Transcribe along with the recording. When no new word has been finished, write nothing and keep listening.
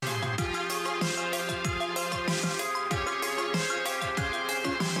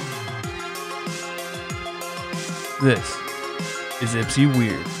This is Ipsy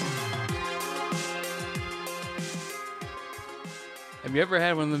Weird. Have you ever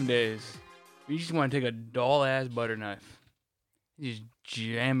had one of them days where you just want to take a dull-ass butter knife and just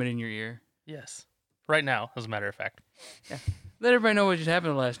jam it in your ear? Yes. Right now, as a matter of fact. Yeah. Let everybody know what just happened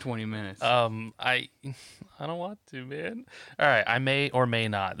in the last 20 minutes. I don't want to, man. All right, I may or may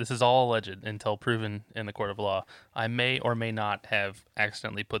not. This is all alleged until proven in the court of law. I may or may not have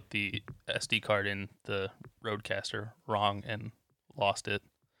accidentally put the SD card in the Rodecaster wrong and lost it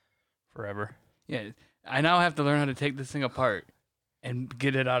forever. Yeah, I now have to learn how to take this thing apart and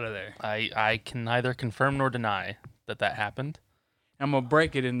get it out of there. I can neither confirm nor deny that happened. I'm going to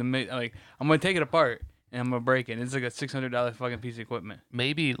break it in the I'm going to take it apart. And I'm going to break it. It's like a $600 fucking piece of equipment.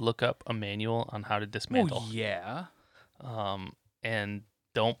 Maybe look up a manual on how to dismantle. Oh, yeah. And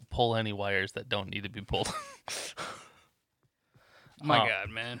don't pull any wires that don't need to be pulled. My God,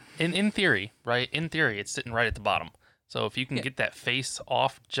 man. In theory, right? In theory, it's sitting right at the bottom. So if you can get that face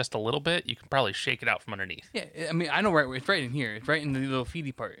off just a little bit, you can probably shake it out from underneath. Yeah, I mean, I know right. It's right in here. It's right in the little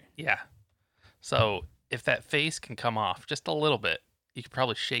feedy part. Yeah. So if that face can come off just a little bit, you could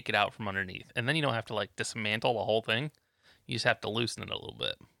probably shake it out from underneath. And then you don't have to, like, dismantle the whole thing. You just have to loosen it a little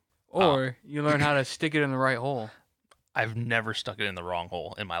bit. Or you learn how to stick it in the right hole. I've never stuck it in the wrong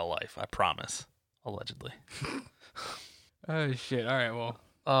hole in my life, I promise. Allegedly. Oh, shit. All right, well.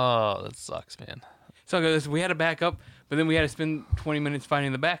 Oh, that sucks, man. So we had a backup, but then we had to spend 20 minutes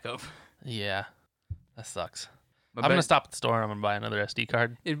finding the backup. Yeah, that sucks. I'm going to stop at the store and I'm going to buy another SD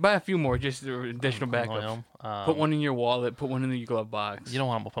card. Yeah, buy a few more, just additional backups. Put one in your wallet, put one in your glove box. You don't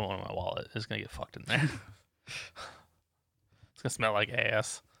want to put one in my wallet. It's going to get fucked in there. It's going to smell like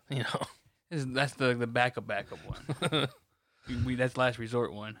ass, you know. That's the backup one. That's last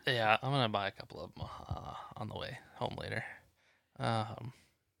resort one. Yeah, I'm going to buy a couple of them on the way home later. Yeah,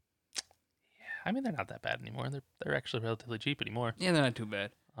 I mean, they're not that bad anymore. They're actually relatively cheap anymore. Yeah, they're not too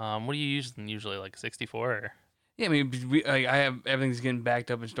bad. What do you use them usually, like 64 or? Yeah, I mean, I have everything's getting backed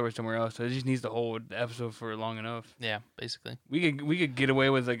up and stored somewhere else, so it just needs to hold the episode for long enough. Yeah, basically. We could get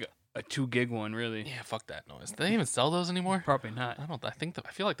away with like a 2 gig one, really. Yeah, fuck that noise. Do they even sell those anymore? Probably not.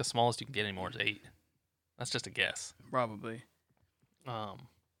 I feel like the smallest you can get anymore is 8. That's just a guess. Probably. But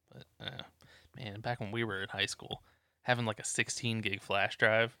man, back when we were in high school, having like a 16 gig flash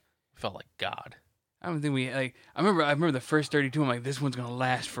drive felt like God. I don't think I remember the first 32. I'm like, this one's gonna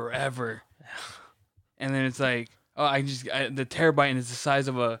last forever. And then it's like, the terabyte is the size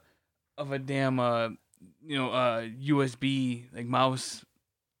of a damn USB like mouse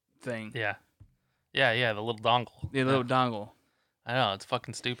thing. Yeah, the little dongle. The little dongle. I know, it's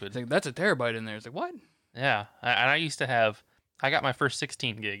fucking stupid. It's like, that's a terabyte in there. It's like, what? Yeah, I got my first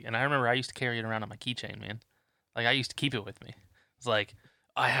 16 gig, and I remember I used to carry it around on my keychain, man. Like, I used to keep it with me. It's like,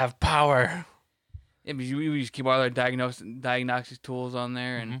 I have power. Yeah, but we just keep all our diagnostic tools on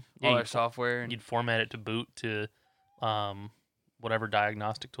there and all our software. And you'd format it to boot to whatever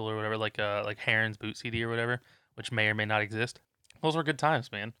diagnostic tool or whatever, like Heron's boot CD or whatever, which may or may not exist. Those were good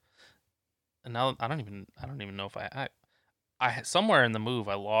times, man. And now I don't even know if I somewhere in the move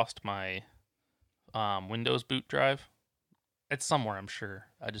I lost my Windows boot drive. It's somewhere, I'm sure.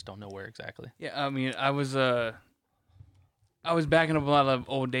 I just don't know where exactly. Yeah, I mean, I was backing up a lot of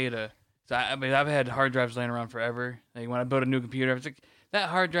old data. So I've had hard drives laying around forever. Like when I built a new computer, I was like, that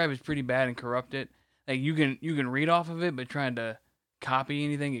hard drive is pretty bad and corrupted. Like you can read off of it, but trying to copy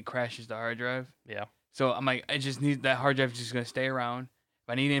anything, it crashes the hard drive. Yeah. So I'm like, I just need that hard drive is just gonna stay around. If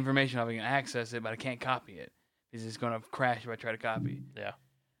I need information, I can access it, but I can't copy it. It's just gonna crash if I try to copy. Yeah.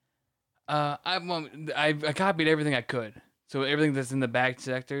 I copied everything I could. So everything that's in the back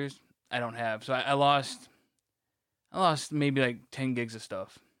sectors, I don't have. So I lost maybe like 10 gigs of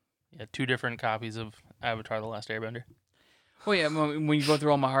stuff. Yeah, 2 different copies of Avatar: The Last Airbender. Oh yeah, when you go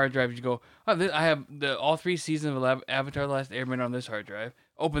through all my hard drives, you go, I have all 3 seasons of Avatar: The Last Airbender on this hard drive.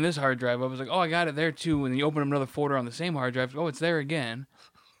 Open this hard drive. I was like, oh, I got it there too. And then you open another folder on the same hard drive. Oh, it's there again.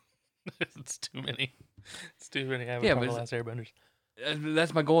 It's too many. It's too many Avatar: The Last Airbenders.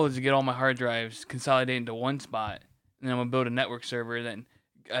 That's my goal, is to get all my hard drives consolidated into one spot. And then I'm going to build a network server, then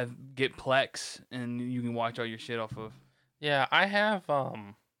get Plex, and you can watch all your shit off of. Yeah, I have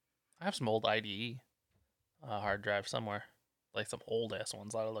some old IDE hard drive somewhere. Like some old ass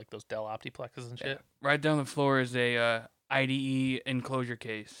ones out of like those Dell Optiplexes and shit. Yeah. Right down the floor is a IDE enclosure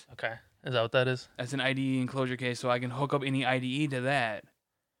case. Okay. Is that what that is? That's an IDE enclosure case, so I can hook up any IDE to that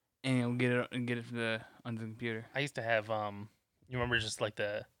and get it onto the computer. I used to have you remember just like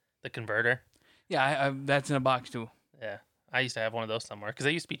the converter? Yeah, that's in a box too. Yeah. I used to have one of those somewhere because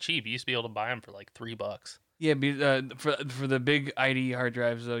they used to be cheap. You used to be able to buy them for like $3. Yeah, for the big IDE hard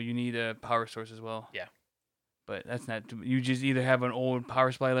drives though, you need a power source as well. Yeah. But that's not. You just either have an old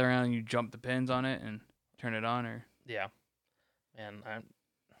power supply around, and you jump the pins on it and turn it on, or Yeah, man.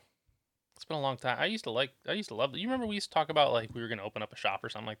 It's been a long time. I used to love. You remember we used to talk about like we were gonna open up a shop or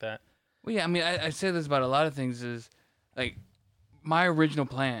something like that. well, yeah. I mean, I say this about a lot of things. Is like my original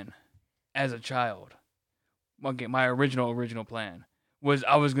plan as a child. Okay, my original plan was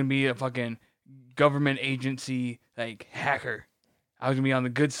I was gonna be a fucking government agency like hacker. I was gonna be on the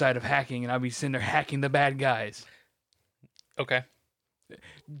good side of hacking, and I'd be sitting there hacking the bad guys. Okay.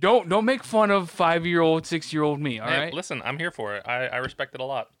 Don't make fun of 5-year-old, 6-year-old me. All Hey, right. listen, I'm here for it. I respect it a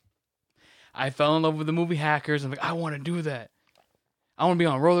lot. I fell in love with the movie Hackers. I'm like, I want to do that. I want to be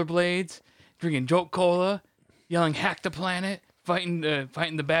on rollerblades, drinking Jolt Cola, yelling "Hack the planet," fighting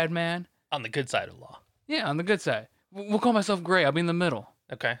the bad man. On the good side of law. Yeah, on the good side. We'll call myself Gray. I'll be in the middle.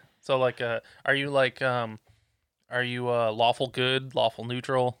 Okay. So like, are you lawful good, lawful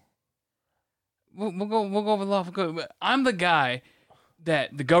neutral? We'll go with lawful good. But I'm the guy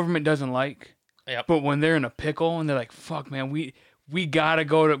that the government doesn't like. Yep. But when they're in a pickle and they're like, "Fuck, man, we gotta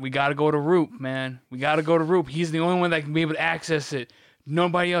go to Roop, man. We gotta go to Roop. He's the only one that can be able to access it.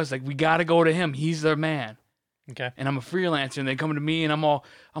 Nobody else. Like, we gotta go to him. He's their man." Okay. And I'm a freelancer, and they come to me, and I'm all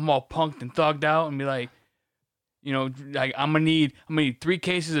punked and thugged out, and be like, you know, like I'm gonna need 3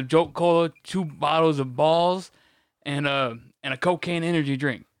 cases of Jolt Cola, 2 bottles of balls, and a cocaine energy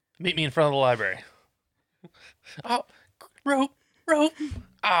drink. Meet me in front of the library. Oh, rope.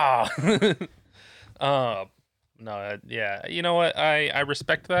 Ah. No, yeah. You know what? I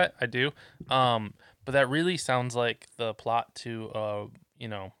respect that. I do. But that really sounds like the plot to a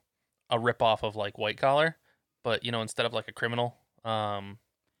ripoff of like White Collar, but instead of like a criminal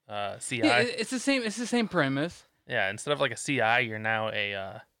CI. Yeah, it's the same premise. Yeah, instead of like a CI, you're now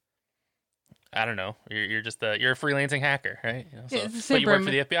a I don't know. You're just you're a freelancing hacker, right? Yeah, it's the same but you work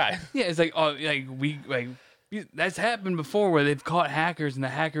for the FBI. Yeah, it's like that's happened before where they've caught hackers, and the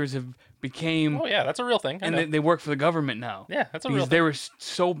hackers have became. Oh yeah, that's a real thing. And they work for the government now. Yeah, that's a real because thing. they were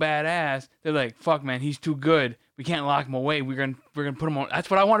so badass. They're like, "Fuck, man, he's too good. We can't lock him away. We're gonna put him on." That's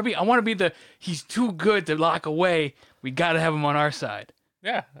what I want to be. I want to be he's too good to lock away. We got to have him on our side.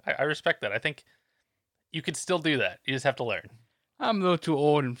 Yeah, I respect that. I think you could still do that. You just have to learn. I'm a little too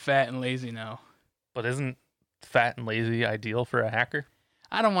old and fat and lazy now. But isn't fat and lazy ideal for a hacker?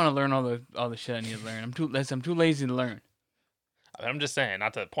 I don't want to learn all the shit I need to learn. I'm too lazy to learn. I'm just saying,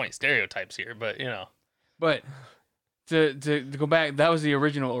 not to point stereotypes here, but But to go back, that was the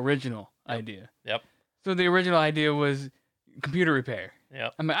original idea. Yep. So the original idea was computer repair.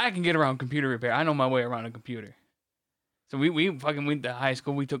 Yep. I mean, I can get around computer repair. I know my way around a computer. So we fucking went to high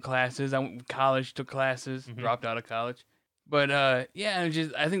school. We took classes. I went to college, took classes, dropped out of college. But yeah,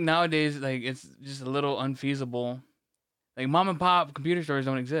 I think nowadays like it's just a little unfeasible. Like mom and pop computer stores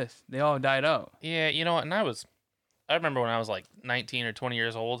don't exist. They all died out. Yeah, you know what? And I remember when I was like 19 or 20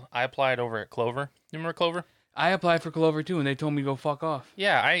 years old, I applied over at Clover. You remember Clover? I applied for Clover too, and they told me to go fuck off.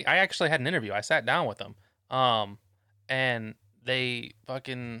 Yeah, I actually had an interview. I sat down with them. And they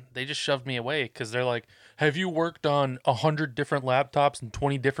just shoved me away because they're like, "Have you worked on 100 different laptops and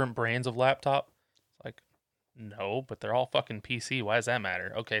 20 different brands of laptop?" It's like, no, but they're all fucking PC. Why does that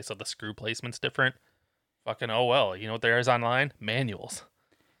matter? Okay, so the screw placement's different. Fucking oh well. You know what there is online? Manuals.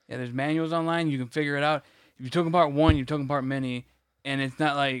 Yeah, there's manuals online. You can figure it out. If you're talking about one, you're talking about many, and it's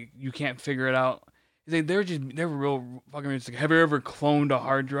not like you can't figure it out. It's like they're real fucking. It's like, have you ever cloned a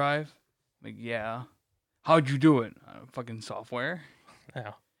hard drive? Like, yeah. How'd you do it? Fucking software.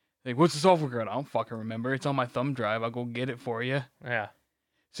 Yeah. Like, what's the software called? I don't fucking remember. It's on my thumb drive. I'll go get it for you. Yeah.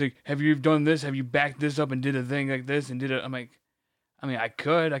 So, have you done this? Have you backed this up and did a thing like this and did it? I'm like, I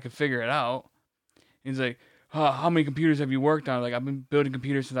could figure it out. He's like, how many computers have you worked on? Like, I've been building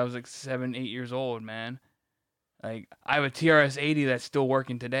computers since I was like 7, 8 years old, man. Like, I have a TRS-80 that's still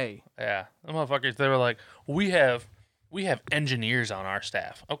working today. Yeah. The motherfuckers, they were like, we have engineers on our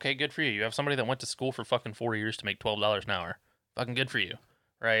staff. Okay, good for you. You have somebody that went to school for fucking 4 years to make $12 an hour. Fucking good for you.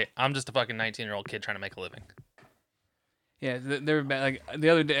 Right? I'm just a fucking 19-year-old kid trying to make a living. Yeah, they're like the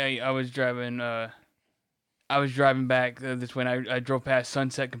other day I was driving back this way, and I drove past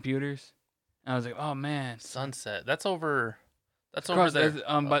Sunset Computers. And I was like, oh man, Sunset. That's over across, there.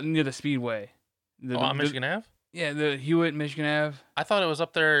 But near the Speedway. On Michigan Ave? Yeah, the Hewitt, Michigan Ave. I thought it was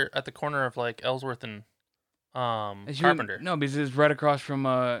up there at the corner of like Ellsworth and Carpenter. No, because it's right across from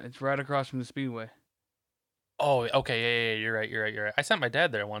the Speedway. Oh, okay, yeah, you're right. I sent my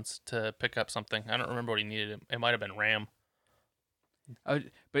dad there once to pick up something. I don't remember what he needed. It might have been RAM.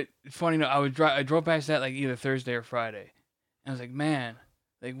 But funny enough, I drove past that like either Thursday or Friday, and I was like, man,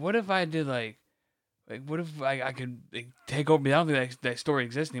 like what if I did like what if I could like, take over? I don't think that store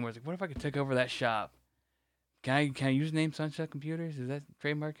exists anymore. It's like, what if I could take over that shop, Can I use the name Sunset Computers? Is that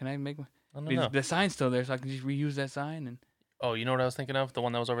trademark? Can I make I don't know. the sign's still there, so I can just reuse that sign? And Oh, you know what I was thinking of? The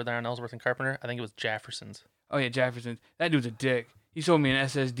one that was over there on Ellsworth and Carpenter? I think it was Jefferson's. oh yeah, Jefferson. That dude's a dick. He sold me an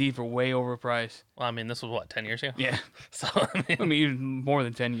SSD for way overpriced. Well, I mean, this was what, 10 years ago? Yeah, So, I mean even more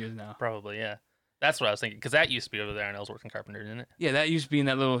than 10 years now. probably, yeah. That's what I was thinking, because that used to be over there on Ellsworth and Carpenter, didn't it? Yeah, that used to be in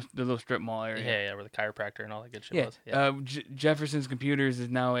that little strip mall area. Yeah, where the chiropractor and all that good shit Yeah. was. Yeah. Jefferson's Computers is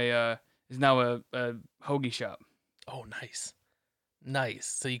now a hoagie shop. Oh, nice. Nice.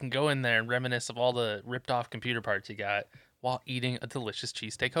 So you can go in there and reminisce of all the ripped off computer parts you got while eating a delicious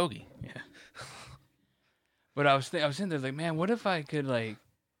cheesesteak hoagie. Yeah. But I was sitting there like, man, what if I could like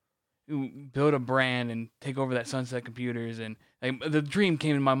build a brand and take over that Sunset Computers? And like the dream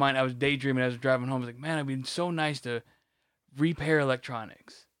came in my mind. I was daydreaming as I was driving home. I was like, man, it'd be so nice to repair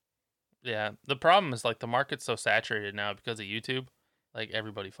electronics. Yeah. The problem is like the market's so saturated now because of YouTube. Like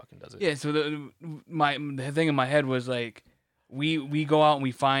everybody fucking does it. Yeah. So the thing in my head was like, we go out and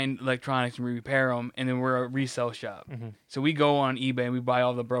we find electronics and we repair them, and then we're a resale shop. Mm-hmm. So we go on eBay and we buy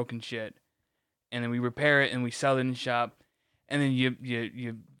all the broken shit, and then we repair it and we sell it in the shop, and then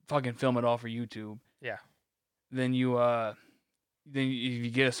you fucking film it all for YouTube. Yeah. Then you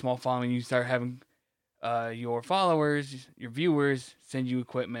get a small following, you start having your followers, your viewers send you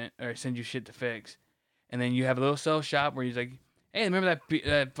equipment or send you shit to fix, and then you have a little sell shop where he's like, hey, remember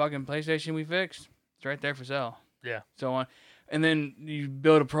that fucking PlayStation we fixed? It's right there for sale. Yeah. So on. And then you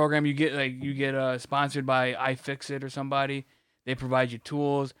build a program. You get sponsored by iFixit or somebody. They provide you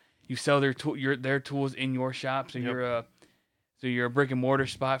tools. You sell their tools in your shop. So Yep. you're a brick and mortar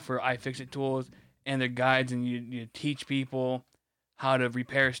spot for iFixit tools and their guides, and you teach people how to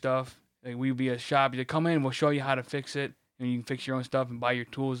repair stuff. Like we'd be a shop. You come in, we'll show you how to fix it, and you can fix your own stuff and buy your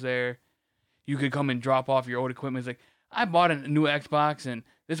tools there. You could come and drop off your old equipment. It's like, I bought a new Xbox and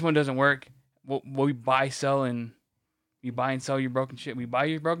this one doesn't work. We buy, sell, and you buy and sell your broken shit. We buy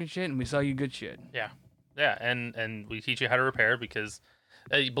your broken shit and we sell you good shit. Yeah. Yeah. And we teach you how to repair because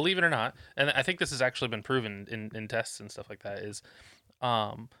believe it or not, and I think this has actually been proven in tests and stuff like that, is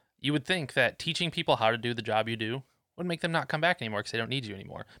you would think that teaching people how to do the job you do would make them not come back anymore because they don't need you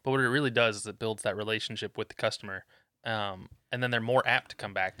anymore. But what it really does is it builds that relationship with the customer. And then they're more apt to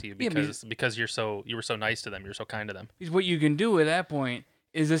come back to you because you were so nice to them, you're so kind to them. Because what you can do at that point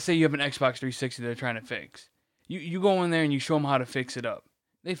is, let's say you have an Xbox 360 they're trying to fix. You go in there and you show them how to fix it up.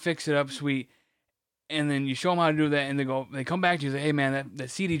 They fix it up, sweet, and then you show them how to do that, and they come back to you and say, hey man,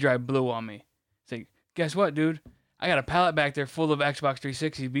 that CD drive blew on me. It's like, guess what, dude? I got a pallet back there full of Xbox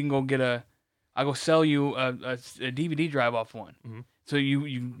 360s. We can go I'll go sell you a DVD drive off one. Mm-hmm. So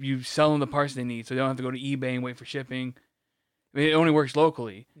you sell them the parts they need, so they don't have to go to eBay and wait for shipping. I mean, it only works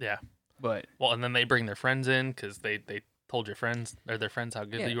locally. Yeah. But and then they bring their friends in because they told your friends or their friends how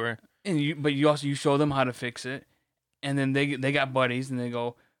good you were. And you show them how to fix it, and then they got buddies and they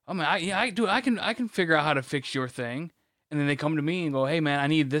go, oh man, I can figure out how to fix your thing, and then they come to me and go, hey man, I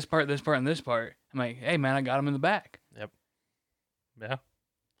need this part, and this part. I'm like, hey man, I got them in the back. Yep. Yeah.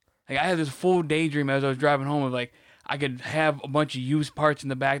 Like I had this full daydream as I was driving home of like I could have a bunch of used parts in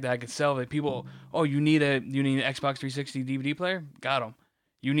the back that I could sell. Like people, oh, you need an Xbox 360 DVD player? Got them.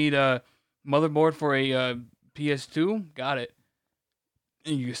 You need a motherboard for a PS2? Got it.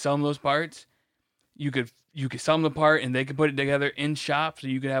 And you could sell them those parts. You could sell them the part, and they could put it together in shop, so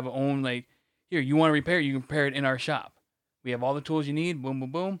you could have a own like, here, you want to repair it, you can repair it in our shop. We have all the tools you need. Boom,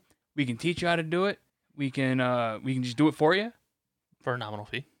 boom, boom. We can teach you how to do it. We can just do it for you for a nominal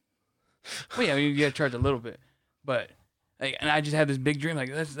fee. Well, yeah, you gotta charge a little bit, but like, and I just had this big dream,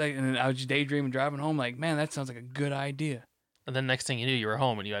 like that's like, and then I was just daydreaming driving home, like, man, that sounds like a good idea. And then next thing you knew, you were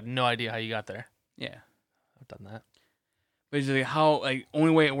home and you had no idea how you got there. Yeah, I've done that. but it's like how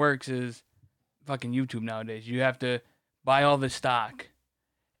only way it works is fucking YouTube nowadays. You have to buy all the stock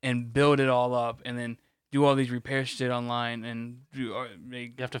and build it all up, and then do all these repair shit online, and you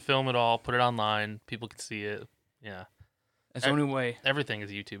have to film it all, put it online, people can see it. Yeah. That's the only way. Everything is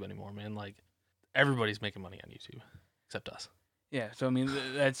YouTube anymore, man. Like, everybody's making money on YouTube, except us. Yeah, so I mean,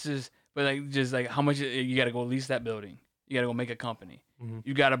 that's just, but like how much you got to go lease that building. You got to go make a company. Mm-hmm.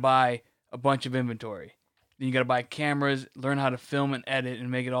 You got to buy a bunch of inventory. Then you got to buy cameras, learn how to film and edit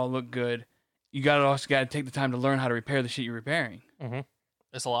and make it all look good. You also got to take the time to learn how to repair the shit you're repairing. Mm-hmm.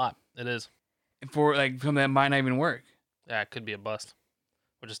 It's a lot. It is. For something that might not even work. Yeah, it could be a bust,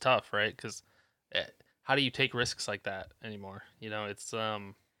 which is tough, right? Because how do you take risks like that anymore? You know, it's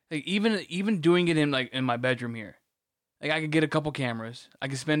like even doing it in my bedroom here. Like I could get a couple cameras. I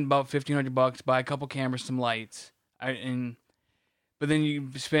could spend about $1,500, buy a couple cameras, some lights. But then you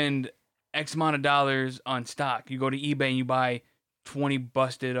spend X amount of dollars on stock. You go to eBay and you buy 20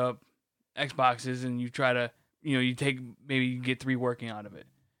 busted up Xboxes and you try to you take maybe you get 3 working out of it,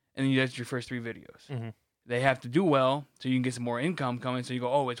 and then that's your first 3 videos. Mm-hmm. They have to do well so you can get some more income coming. So you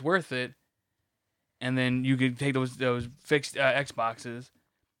go, oh, it's worth it, and then you could take those fixed Xboxes,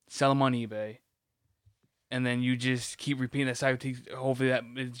 sell them on eBay, and then you just keep repeating that cycle. Hopefully that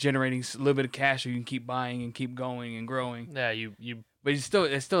is generating a little bit of cash so you can keep buying and keep going and growing. Yeah, you. But it's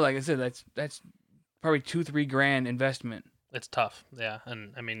still like I said, that's probably $2-3 grand investment. It's tough. Yeah,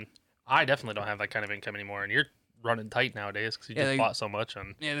 and I mean, I definitely don't have that kind of income anymore, and you're running tight nowadays because you just bought so much.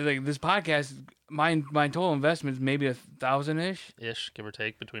 And like this podcast, my total investment is maybe $1,000-ish, give or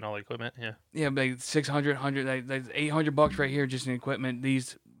take, between all the equipment. Yeah. Yeah, like 600, 100, like $800 right here just in equipment.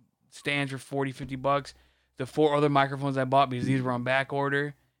 These stands were $40-$50. The 4 other microphones I bought because these were on back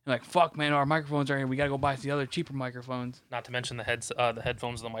order. I'm like, fuck, man, our microphones are here. We gotta go buy the other cheaper microphones. Not to mention the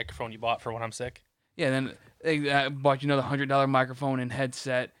headphones and the microphone you bought for when I'm sick. Yeah, then I bought you another $100 microphone and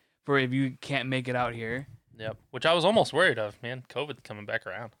headset for if you can't make it out here. Yep, which I was almost worried of, man. COVID's coming back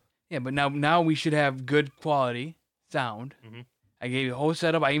around. Yeah, but now we should have good quality sound. Mm-hmm. I gave you a whole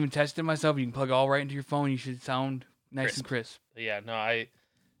setup. I even tested myself. You can plug it all right into your phone. You should sound nice and crisp. Yeah, no,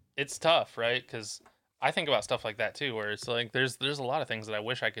 it's tough, right? Because I think about stuff like that too, where it's like there's a lot of things that I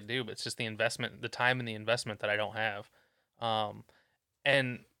wish I could do, but it's just the investment, the time and the investment that I don't have.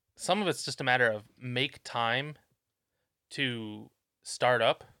 And some of it's just a matter of make time to start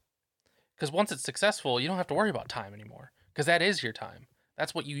up. Because once it's successful, you don't have to worry about time anymore. Because that is your time.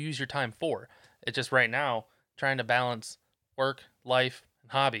 That's what you use your time for. It's just right now, trying to balance work, life,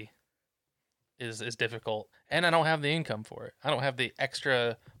 and hobby is difficult. And I don't have the income for it. I don't have the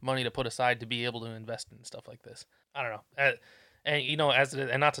extra money to put aside to be able to invest in stuff like this. I don't know. And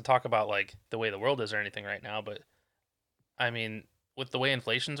and not to talk about like the way the world is or anything right now, but I mean, with the way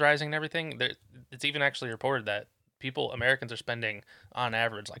inflation's rising and everything, it's even actually reported that Americans are spending on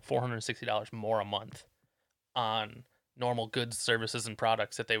average like $460 more a month on normal goods, services, and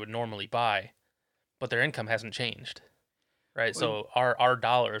products that they would normally buy, but their income hasn't changed. Right, so our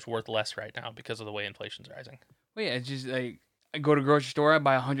dollar is worth less right now because of the way inflation's rising. Well, yeah, it's just like I go to the grocery store, I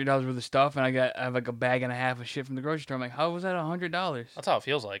buy $100 worth of stuff, and I have like a bag and a half of shit from the grocery store. I'm like, how was that $100? That's how it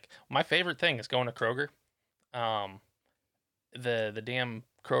feels like. My favorite thing is going to Kroger, the damn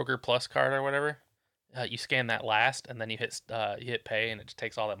Kroger Plus card or whatever. You scan that last, and then you hit pay, and it just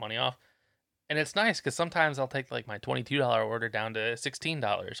takes all that money off. And it's nice because sometimes I'll take like my $22 order down to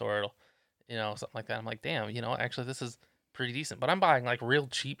 $16, or it'll, something like that. I'm like, damn, actually this is pretty decent. But I'm buying like real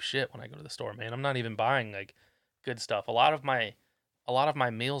cheap shit when I go to the store, man. I'm not even buying like good stuff. A lot of my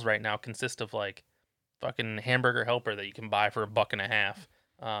meals right now consist of like fucking hamburger helper that you can buy for $1.50.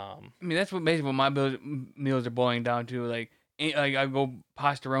 I mean, that's basically what my meals are boiling down to. Like I go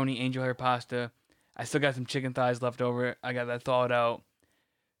pastaroni, angel hair pasta. I still got some chicken thighs left over. I got that thawed out.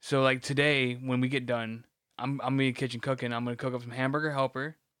 So like today, when we get done, I'm in the kitchen cooking. I'm gonna cook up some hamburger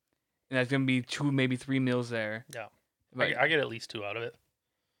helper, and that's gonna be 2, maybe 3 meals there. Yeah. I get at least 2 out of it.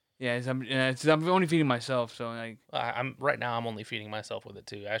 Yeah, I'm only feeding myself, so like I'm only feeding myself with it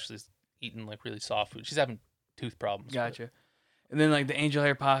too. Ashley's eating like really soft food. She's having tooth problems. Gotcha. And then like the angel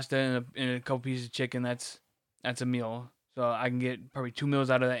hair pasta and a couple pieces of chicken. That's a meal. So I can get probably 2 meals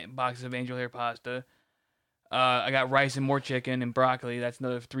out of that box of angel hair pasta. I got rice and more chicken and broccoli. That's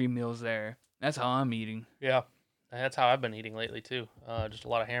another 3 meals there. That's how I'm eating. Yeah, that's how I've been eating lately too. Just a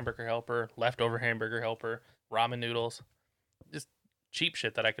lot of hamburger helper, leftover hamburger helper, ramen noodles, just cheap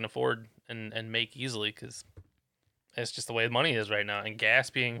shit that I can afford and make easily because it's just the way money is right now. And gas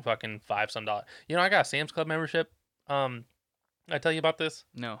being fucking $5 some. I got a Sam's Club membership. I tell you about this?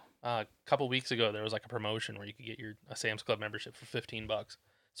 No. A couple weeks ago, there was like a promotion where you could get a Sam's Club membership for $15.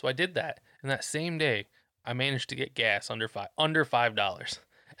 So I did that, and that same day, I managed to get gas under $5,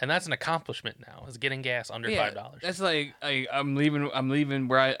 and that's an accomplishment now. Is getting gas under $5. That's like I'm leaving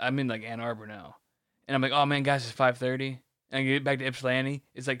where I'm in like Ann Arbor now, and I'm like, oh man, gas is $5.30, and I get back to Ypsilanti,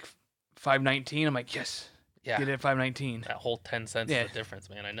 it's like $5.19. I'm like, yes. Yeah. Get it at $5.19. That whole 10 cents is the difference,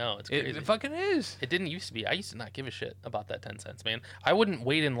 man. I know. It's crazy. It fucking is. It didn't used to be. I used to not give a shit about that 10 cents, man. I wouldn't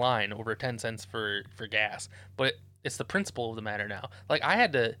wait in line over 10 cents for gas. But it's the principle of the matter now. Like I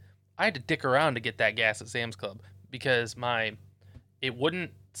had to dick around to get that gas at Sam's Club because it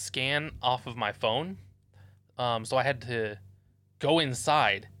wouldn't scan off of my phone. So I had to go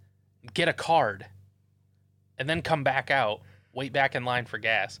inside, get a card, and then come back out, wait back in line for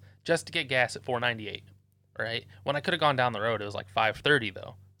gas just to get gas at $4.98. Right? When I could have gone down the road, it was like $5.30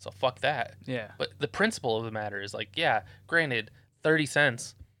 though. So fuck that. Yeah. But the principle of the matter is like, yeah, granted, 30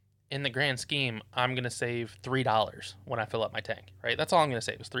 cents in the grand scheme, I'm going to save $3 when I fill up my tank, right? That's all I'm going to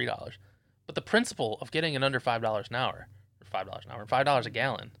save is $3. But the principle of getting it under $5 an hour, or $5 an hour, $5 a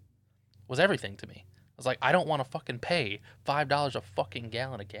gallon was everything to me. I was like, I don't want to fucking pay $5 a fucking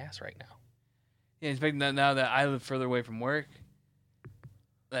gallon of gas right now. Yeah, especially now that I live further away from work.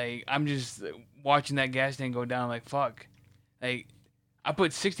 Like, I'm just watching that gas tank go down. Like, fuck. Like, I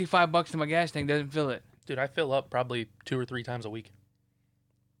put $65 in my gas tank, doesn't fill it. Dude, I fill up probably 2 or 3 times a week,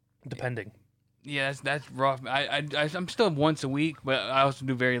 depending. Yeah, that's rough. I'm still once a week, but I also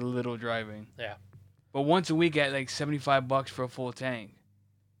do very little driving. Yeah. But once a week at like $75 for a full tank.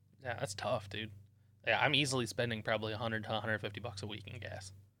 Yeah, that's tough, dude. Yeah, I'm easily spending probably 100 to 150 bucks a week in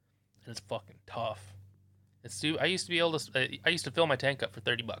gas, and it's fucking tough. I used to fill my tank up for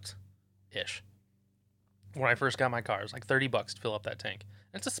 30 bucks, ish. When I first got my car, it was like 30 bucks to fill up that tank.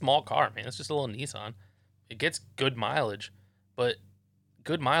 And it's a small car, man. It's just a little Nissan. It gets good mileage, but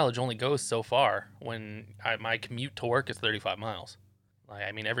good mileage only goes so far when my commute to work is 35 miles. Like,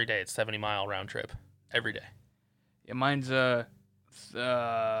 I mean, every day it's 70-mile round trip. Every day. Yeah, mine's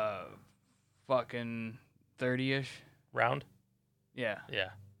fucking 30-ish. Round? Yeah. Yeah.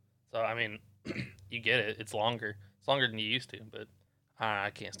 So, I mean, you get it. It's longer. It's longer than you used to, but I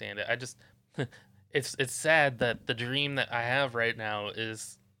can't stand it. I just... it's sad that the dream that I have right now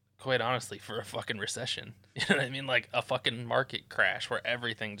is, quite honestly, for a fucking recession. You know what I mean? Like a fucking market crash where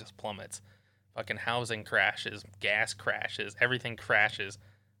everything just plummets. Fucking housing crashes, gas crashes, everything crashes.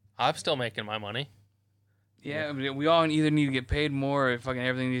 I'm still making my money. Yeah, I mean, we all either need to get paid more or fucking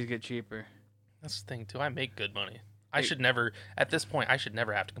everything needs to get cheaper. That's the thing, too. I make good money. I should never, at this point, I should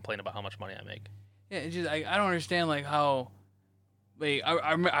never have to complain about how much money I make. Yeah, it's just, I don't understand, like, how, like,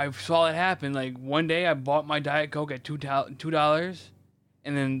 I saw it happen. Like, one day I bought my Diet Coke at $2,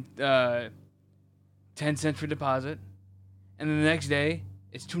 and then 10 cents for deposit, and then the next day,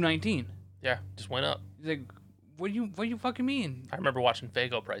 it's $2.19. Yeah, just went up. It's like, what do you fucking mean? I remember watching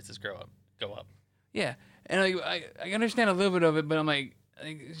Faygo prices go up. Yeah, and like I understand a little bit of it, but I'm like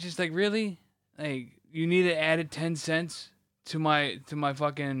it's just like, really, like, you need to add 10 cents to my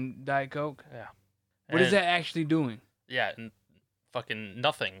fucking Diet Coke. Yeah. What is that actually doing? Yeah, and fucking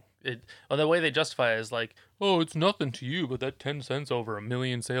nothing. Well, the way they justify it is like, oh, it's nothing to you, but that 10 cents over 1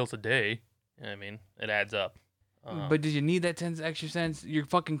 million sales a day. You know what I mean? It adds up. But did you need that 10 extra cents? You're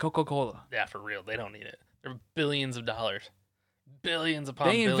fucking Coca-Cola. Yeah, for real. They don't need it. They're billions of dollars. Billions upon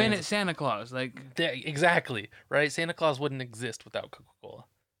billions. They invented billions. Santa Claus. Like, exactly, right? Santa Claus wouldn't exist without Coca-Cola,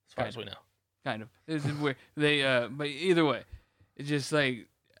 as far as we know. Kind of. This is where but either way, it's just like,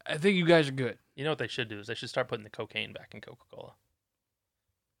 I think you guys are good. You know what they should do is they should start putting the cocaine back in Coca-Cola.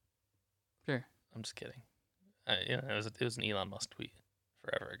 Sure. I'm just kidding. It was an Elon Musk tweet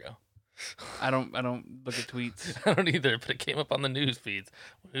forever ago. I don't look at tweets. I don't either, but it came up on the news feeds.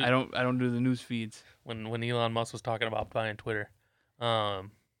 I don't do the news feeds. When Elon Musk was talking about buying Twitter,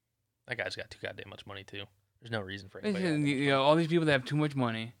 that guy's got too goddamn much money too. There's no reason for anybody. You know, all these people that have too much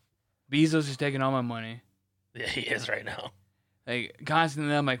money. Bezos is taking all my money. Yeah, he is right now. Like,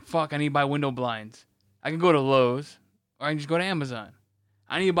 constantly, I'm like, fuck, I need to buy window blinds. I can go to Lowe's, or I can just go to Amazon.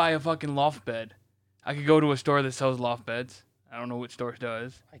 I need to buy a fucking loft bed. I could go to a store that sells loft beds. I don't know what store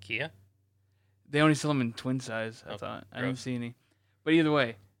does. IKEA? They only sell them in twin size, I thought. I didn't see any. But either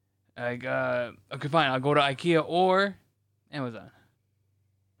way, like, okay, fine. I'll go to IKEA or Amazon.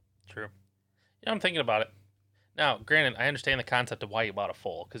 True. Yeah, I'm thinking about it. Now, granted, I understand the concept of why you bought a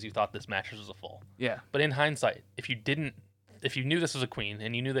full, because you thought this mattress was a full. Yeah. But in hindsight, if you knew this was a queen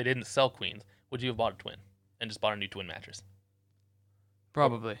and you knew they didn't sell queens, would you have bought a twin and just bought a new twin mattress?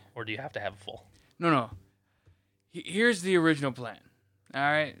 Probably. Or do you have to have a full? No. Here's the original plan. All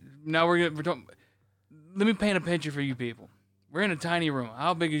right. Now we're talking. Let me paint a picture for you people. We're in a tiny room.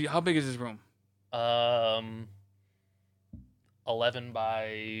 How big is this room? 11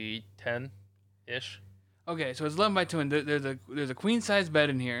 by 10 ish. Okay, so it's 11 by 10. There's a queen size bed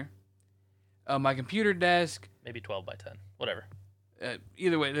in here. My computer desk. Maybe 12 by 10. Whatever.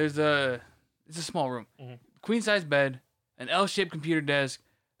 Either way, it's a small room. Mm-hmm. Queen size bed, an L-shaped computer desk.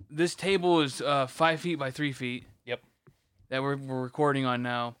 This table is 5 feet by 3 feet. Yep. That we're recording on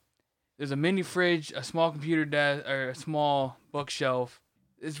now. There's a mini fridge, a small computer desk, or a small bookshelf.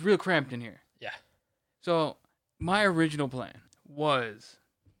 It's real cramped in here. Yeah. So my original plan was,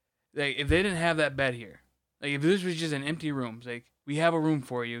 like, if they didn't have that bed here, like, if this was just an empty room, it's like, we have a room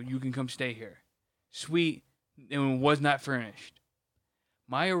for you, you can come stay here. Sweet, and it was not furnished.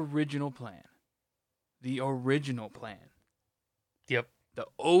 My original plan, the original plan. Yep. The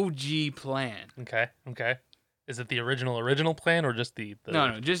OG plan. Okay. Is it the original plan or just the...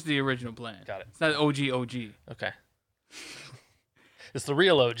 No, just the original plan. Got it. It's not OG. Okay. It's the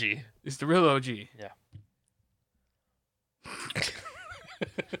real OG. It's the real OG. Yeah.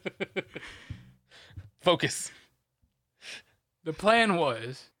 Focus. The plan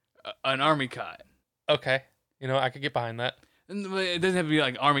was an army cot. Okay. You know, I could get behind that. And it doesn't have to be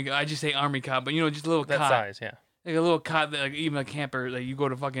like army. I just say army cot, but just a little That cot, size, yeah. like a little cot that like even a camper. Like you go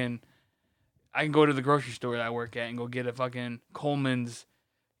to fucking. I can go to the grocery store that I work at and go get a fucking Coleman's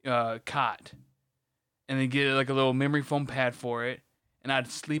cot, and then get like a little memory foam pad for it, and I'd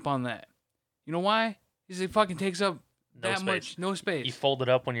sleep on that. You know why? Because it fucking takes up no space. You fold it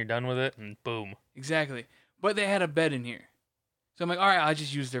up when you're done with it, and boom. Exactly. But they had a bed in here, so I'm like, all right, I'll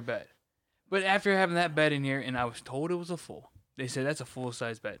just use their bed. But after having that bed in here, and I was told it was they said that's a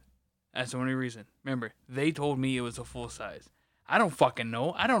full-size bed. That's the only reason. Remember, they told me it was a full size. I don't fucking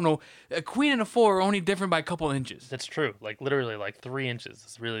know. I don't know. A queen and a full are only different by a couple inches. That's true. Like literally, like 3 inches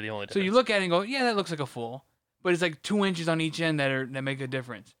is really the only difference. So you look at it and go, yeah, that looks like a full, but it's like 2 inches on each end that make a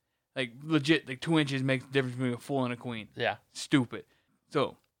difference. Like legit, like 2 inches makes the difference between a full and a queen. Yeah. Stupid.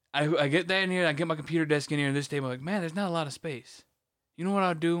 So I get that in here. I get my computer desk in here, and this table. I'm like, man, there's not a lot of space. You know what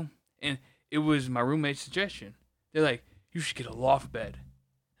I'll do? And it was my roommate's suggestion. They're like, you should get a loft bed.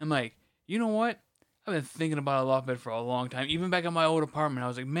 I'm like, you know what? I've been thinking about a loft bed for a long time. Even back at my old apartment, I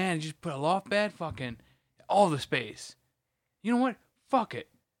was like, man, just put a loft bed, fucking all the space. You know what? Fuck it.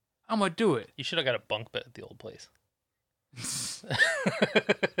 I'm going to do it. You should have got a bunk bed at the old place.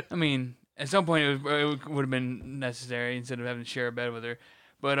 I mean, at some point it would have been necessary instead of having to share a bed with her.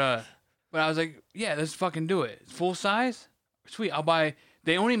 But I was like, yeah, let's fucking do it. Full size? Sweet. I'll buy.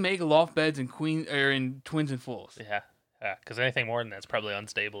 They only make loft beds in in twins and fulls. Yeah. Yeah, because anything more than that's probably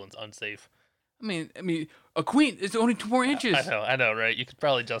unstable and unsafe. I mean, a queen is only 2 more inches. I know, right? You could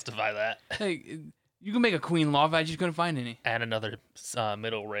probably justify that. Like, you can make a queen loft. I just couldn't find any. Add another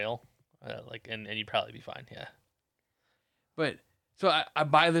middle rail, and you'd probably be fine. Yeah. But so I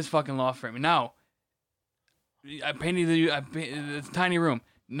buy this fucking loft frame. And now I painted it's a tiny room.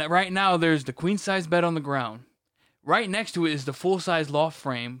 Right now there's the queen size bed on the ground. Right next to it is the full size loft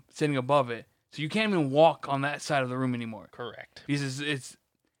frame sitting above it. So you can't even walk on that side of the room anymore. Correct. Because it's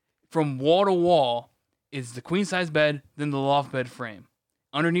from wall to wall is the queen size bed, then the loft bed frame.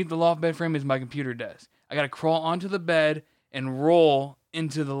 Underneath the loft bed frame is my computer desk. I gotta crawl onto the bed and roll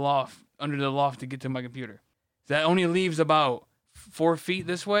into the loft, under the loft to get to my computer. That only leaves about 4 feet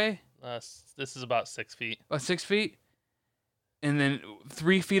this way. This is about 6 feet. About 6 feet. And then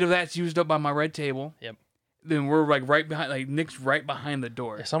 3 feet of that's used up by my red table. Yep. Then we're like right behind, like Nick's right behind the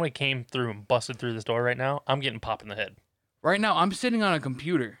door. If somebody came through and busted through this door right now, I'm getting popped in the head. Right now, I'm sitting on a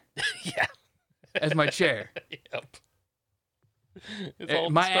computer. Yeah. As my chair. Yep. It's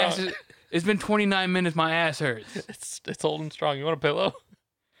old my and strong. It's been 29 minutes. My ass hurts. It's old and strong. You want a pillow?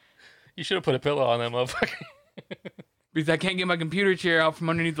 You should have put a pillow on that motherfucker. Because I can't get my computer chair out from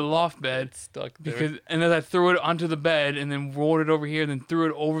underneath the loft bed. It's stuck there. And then I threw it onto the bed and then rolled it over here, then threw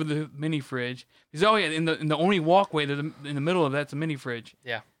it over the mini fridge. Because in the only walkway in the middle of that's a mini fridge.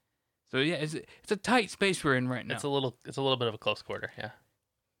 Yeah. So yeah, it's a tight space we're in right now. It's a little bit of a close quarter. Yeah.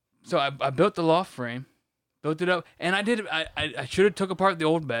 So I built the loft frame, built it up, and I should have took apart the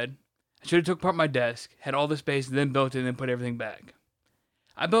old bed. I should have took apart my desk, had all the space, and then built it, and then put everything back.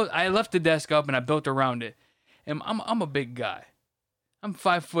 I left the desk up and I built around it. And I'm a big guy. I'm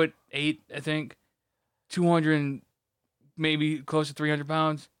 5'8", I think, 200, maybe close to 300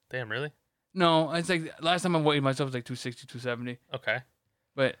 pounds. Damn, really? No, it's like last time I weighed myself was like 260, 270. Okay.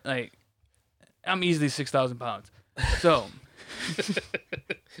 But like, I'm easily 6,000 pounds. So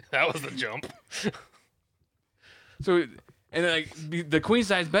that was the jump. So and like the queen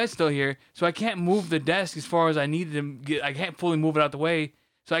size bed's still here, so I can't move the desk as far as I needed to get. I can't fully move it out the way,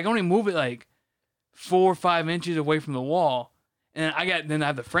 so I can only move it like 4 or 5 inches away from the wall. And I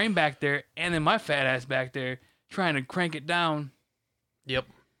have the frame back there, and then my fat ass back there trying to crank it down. Yep.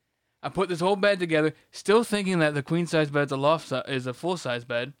 I put this whole bed together, still thinking that the queen size bed is a full size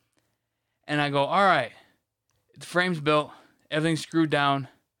bed, and I go, all right, the frame's built, everything's screwed down,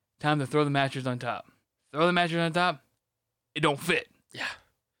 time to throw the mattress on top. Throw the mattress on top, it don't fit. Yeah.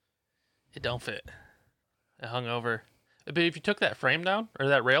 It don't fit. It hung over. But if you took that frame down or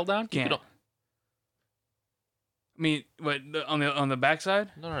that rail down, Can't. you could. I mean, what on the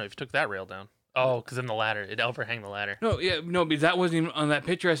backside? No. If you took that rail down. Oh, because then the ladder, it overhang the ladder. No, because that wasn't even on that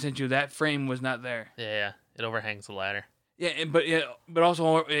picture I sent you. That frame was not there. Yeah, it overhangs the ladder. Yeah, but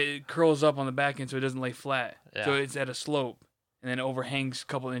also it curls up on the back end so it doesn't lay flat. Yeah. So it's at a slope, and then it overhangs a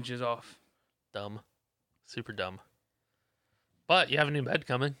couple inches off. Dumb, super dumb. But you have a new bed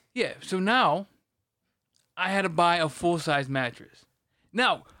coming. Yeah. So now, I had to buy a full size mattress.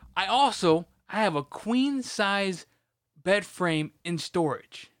 Now I have a queen size bed frame in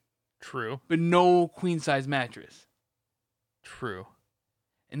storage. True. But no queen size mattress. True.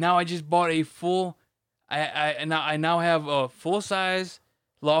 And now I just bought a full. I now have a full size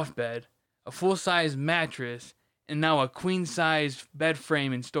loft bed, a full-size mattress, and now a queen-size bed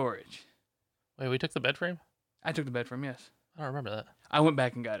frame in storage. Wait, we took the bed frame? I took the bed frame, yes. I don't remember that. I went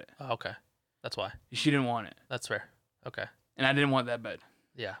back and got it. Oh, okay. That's why. She didn't want it. That's fair. Okay. And I didn't want that bed.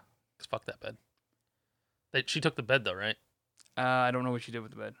 Yeah. 'Cause fuck that bed. She took the bed though, right? I don't know what she did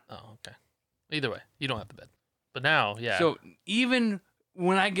with the bed. Oh, okay. Either way, you don't have the bed. But now, yeah. So even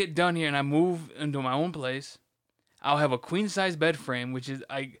when I get done here and I move into my own place, I'll have a queen-size bed frame, which is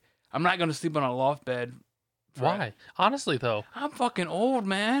I'm not gonna sleep on a loft bed. Why? Honestly, though. I'm fucking old,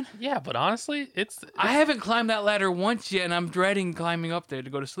 man. Yeah, but honestly, it's I haven't climbed that ladder once yet, and I'm dreading climbing up there to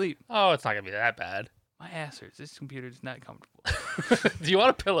go to sleep. Oh, it's not gonna be that bad. My ass hurts. This computer is not comfortable. Do you want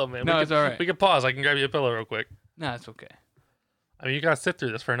a pillow, man? No, it's all right. We can pause. I can grab you a pillow real quick. No, it's okay. I mean, you gotta sit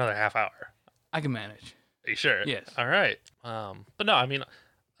through this for another half hour. I can manage. Are you sure? Yes. All right. But no, I mean,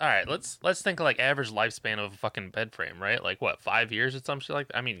 all right. Let's think of like average lifespan of a fucking bed frame, right? Like what, 5 years or some shit like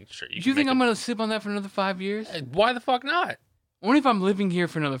that? I mean, sure. Do you think I'm gonna sleep on that for another 5 years? Why the fuck not? Only if I'm living here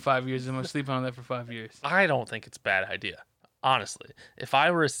for another 5 years, I'm gonna sleep on that for 5 years. I don't think it's a bad idea. Honestly, if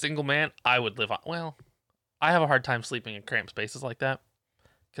I were a single man, I would live on. Well, I have a hard time sleeping in cramped spaces like that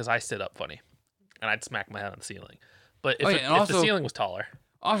because I sit up funny, and I'd smack my head on the ceiling. But if, if the ceiling was taller.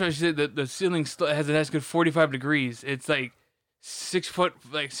 Also, I said that the ceiling has a nice good 45 degrees. It's like 6 foot,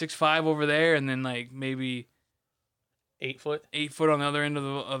 like 6'5" over there, and then like maybe 8 foot. 8 foot on the other end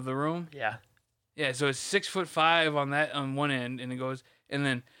of the room. Yeah. Yeah, so it's 6'5" on one end, and it goes, and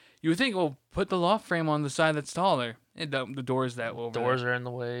then you would think, oh, put the loft frame on the side that's taller. The door's that over. Doors are in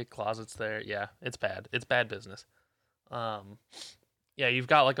the way. Closets there. Yeah, it's bad. It's bad business. Yeah, you've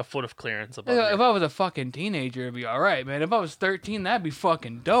got like a foot of clearance above. If I was a fucking teenager, it'd be all right, man. If I was 13, that'd be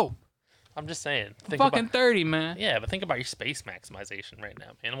fucking dope. I'm just saying. Fucking 30, man. Yeah, but think about your space maximization right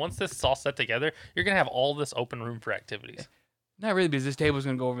now, man. Once this is all set together, you're gonna have all this open room for activities. Not really, because this table's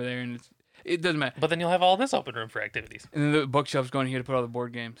gonna go over there, and it doesn't matter. But then you'll have all this open room for activities. And then the bookshelf's going here to put all the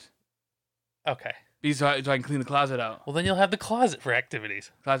board games. Okay. So I can clean the closet out. Well, then you'll have the closet for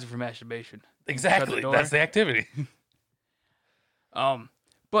activities. Closet for masturbation. Exactly. That's the activity.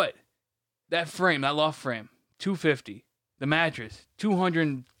 But that frame, that loft frame, $250. The mattress,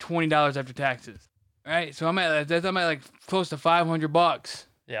 $220 after taxes. Right? So I'm at like close to $500.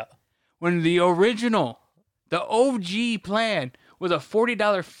 Yeah. When the original, the OG plan was a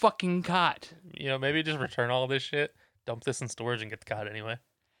 $40 fucking cot. You know, maybe just return all this shit, dump this in storage, and get the cot anyway.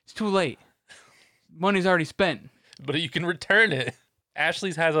 It's too late. Money's already spent. But you can return it.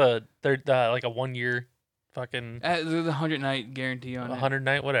 Ashley's has a like a 1 year fucking There's a 100-night guarantee on 100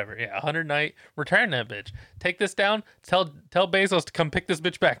 night, whatever. Yeah, 100 night. Return that bitch. Take this down. Tell Bezos to come pick this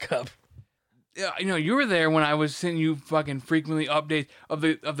bitch back up. Yeah, you know, you were there when I was sending you fucking frequently updates of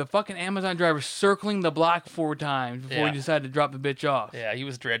the fucking Amazon driver circling the block 4 times before he decided to drop the bitch off. Yeah, he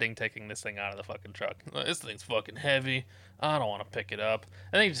was dreading taking this thing out of the fucking truck. This thing's fucking heavy. I don't want to pick it up.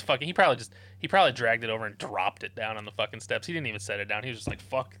 And then he probably dragged it over and dropped it down on the fucking steps. He didn't even set it down. He was just like,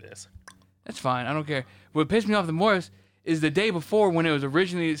 fuck this. That's fine. I don't care. What pissed me off the most is the day before when it was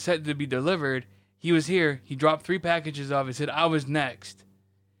originally set to be delivered, he was here. He dropped 3 packages off. He said, I was next.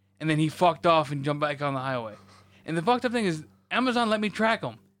 And then he fucked off and jumped back on the highway. And the fucked up thing is, Amazon let me track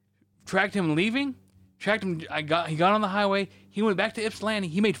him. Tracked him leaving. Tracked him. He got on the highway. He went back to Ypsilanti.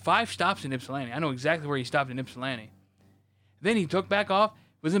 He made 5 stops in Ypsilanti. I know exactly where he stopped in Ypsilanti. Then he took back off.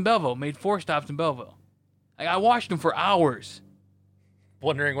 Was in Belleville. Made 4 stops in Belleville. Like, I watched him for hours.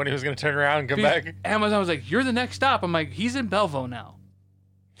 Wondering when he was going to turn around and come back. Amazon was like, you're the next stop. I'm like, he's in Belleville now.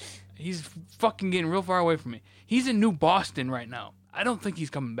 He's fucking getting real far away from me. He's in New Boston right now. I don't think he's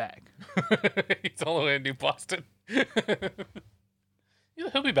coming back. He's all the way in New Boston.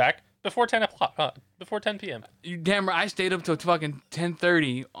 He'll be back before 10 o'clock. Before 10 p.m. You damn right. I stayed up till fucking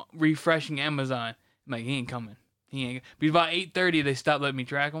 10:30 refreshing Amazon. I'm like, he ain't coming. He ain't. But about 8:30, they stopped letting me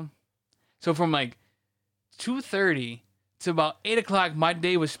track him. So from like 2:30 to about 8 o'clock, my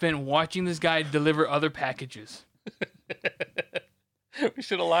day was spent watching this guy deliver other packages. We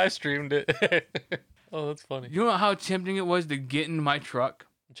should have live streamed it. Oh, that's funny. You know how tempting it was to get in my truck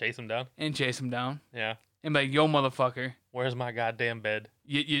Chase him down. Yeah. And be like, yo, motherfucker. Where's my goddamn bed?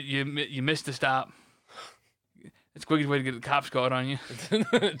 You missed the stop. It's the quickest way to get the cops called on you.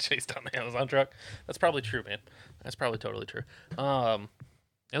 Chase down the Amazon truck. That's probably true, man. That's probably totally true.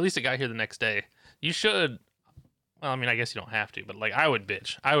 At least it got here the next day. You should. Well, I mean, I guess you don't have to, but like, I would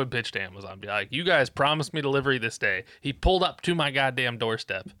bitch. I would bitch to Amazon. Be like, you guys promised me delivery this day. He pulled up to my goddamn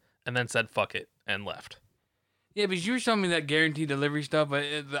doorstep and then said, fuck it, and left. Yeah, because you were showing me that guaranteed delivery stuff, but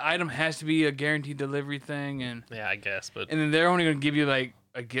the item has to be a guaranteed delivery thing, and yeah, I guess, but and then they're only gonna give you like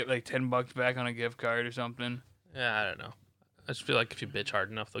 $10 back on a gift card or something. Yeah, I don't know. just feel like if you bitch hard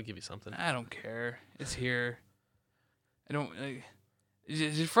enough, they'll give you something. I don't care. It's here. I don't.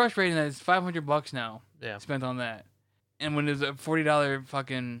 It's just frustrating that it's $500 now. Yeah. Spent on that, and when there's a $40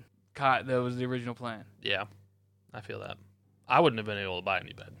 fucking cot that was the original plan. Yeah, I feel that. I wouldn't have been able to buy a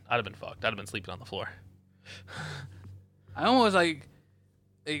new bed. I'd have been fucked. I'd have been sleeping on the floor. I almost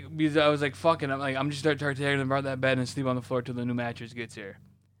because I was like, fucking, I'm just start tearing about that bed and sleep on the floor till the new mattress gets here.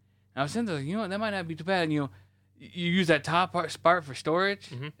 And I was thinking, you know what, that might not be too bad. And, you use that top part for storage.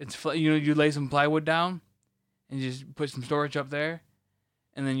 Mm-hmm. It's you lay some plywood down and you just put some storage up there,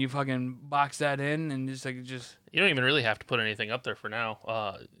 and then you fucking box that in and just. You don't even really have to put anything up there for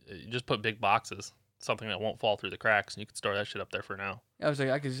now. You just put big boxes, something that won't fall through the cracks, and you can store that shit up there for now. I was like,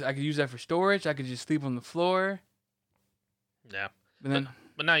 I could use that for storage. I could just sleep on the floor. Yeah.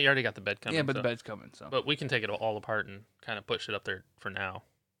 But now you already got the bed coming. Yeah, but the bed's coming. So. But we can take it all apart and kind of put shit up there for now.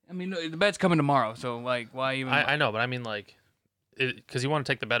 I mean, the bed's coming tomorrow, so why even? I know, but I mean, because you want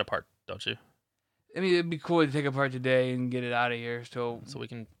to take the bed apart, don't you? I mean, it'd be cool to take it apart today and get it out of here. So we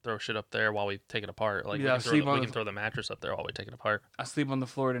can throw shit up there while we take it apart. Like yeah, we can throw the mattress up there while we take it apart. I sleep on the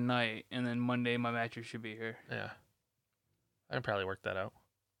floor tonight, and then Monday my mattress should be here. Yeah, I can probably work that out.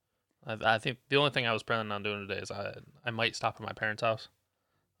 I think the only thing I was planning on doing today is I might stop at my parents' house.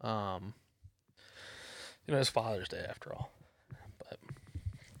 It's Father's Day after all. But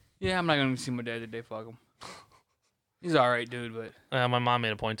yeah, I'm not gonna see my dad today. Fuck him. He's all right, dude. But my mom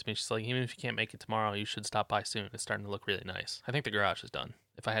made a point to me. She's like, even if you can't make it tomorrow, you should stop by soon. It's starting to look really nice. I think the garage is done.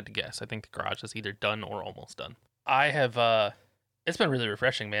 If I had to guess, I think the garage is either done or almost done. I have. It's been really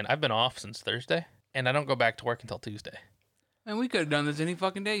refreshing, man. I've been off since Thursday, and I don't go back to work until Tuesday. Man, we could have done this any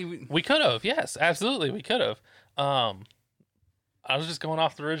fucking day. We could have, yes, absolutely, we could have. I was just going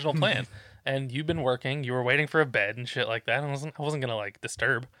off the original plan, and you've been working. You were waiting for a bed and shit like that. I wasn't gonna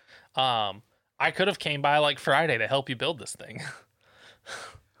disturb. I could have came by Friday to help you build this thing.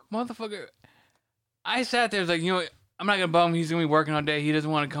 Motherfucker, I sat there, was like, I'm not gonna bum. He's gonna be working all day. He doesn't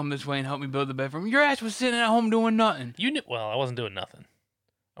want to come this way and help me build the bed for him. Your ass was sitting at home doing nothing. You knew. Well, I wasn't doing nothing.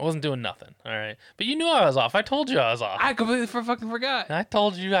 All right. But you knew I was off. I told you I was off. I completely fucking forgot. I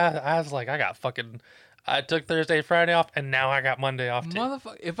told you I was like, I took Thursday, Friday off, and now I got Monday off too.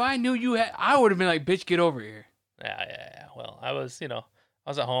 Motherfucker, if I knew you had, I would have been like, bitch, get over here. Yeah. Well, I was at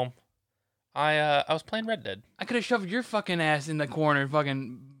home. I was playing Red Dead. I could have shoved your fucking ass in the corner,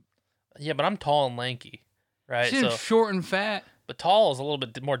 fucking. Yeah, but I'm tall and lanky, right? She's short and fat. But tall is a little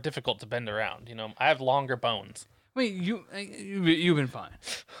bit more difficult to bend around. I have longer bones. Wait, you've been fine.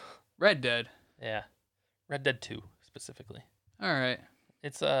 Red Dead. Yeah, Red Dead 2 specifically. All right.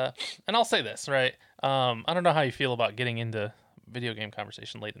 It's and I'll say this, right? I don't know how you feel about getting into video game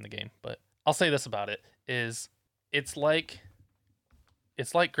conversation late in the game, but I'll say this about it is it's like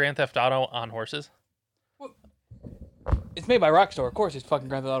Grand Theft Auto on horses. Well, it's made by Rockstar. Of course, it's fucking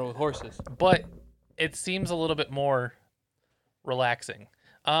Grand Theft Auto with horses. But it seems a little bit more relaxing.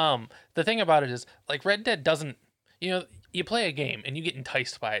 The thing about it is, Red Dead doesn't, you play a game and you get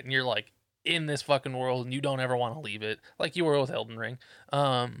enticed by it and you're in this fucking world and you don't ever want to leave it, like you were with Elden Ring.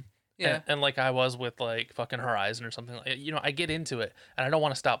 Yeah. And like I was with fucking Horizon or something I get into it and I don't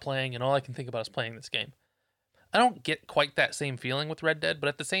want to stop playing and all I can think about is playing this game. I don't get quite that same feeling with Red Dead, but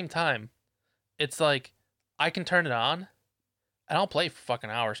at the same time, it's I can turn it on and I'll play for fucking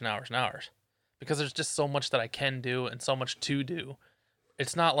hours and hours and hours because there's just so much that I can do and so much to do.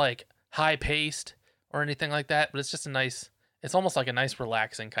 It's not high paced or anything like that, but it's just it's almost like a nice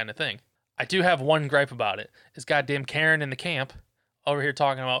relaxing kind of thing. I do have one gripe about it. Is goddamn Karen in the camp over here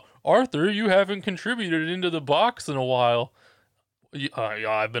talking about, Arthur, you haven't contributed into the box in a while. Yeah,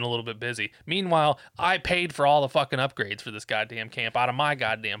 I've been a little bit busy. Meanwhile, I paid for all the fucking upgrades for this goddamn camp out of my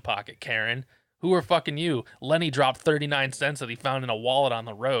goddamn pocket, Karen. Who are fucking you? Lenny dropped 39 cents that he found in a wallet on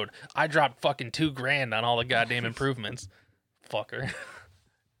the road. I dropped fucking $2,000 on all the goddamn improvements. Fucker.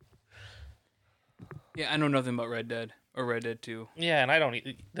 Yeah, I know nothing about Red Dead or Red Dead 2. Yeah, and I don't.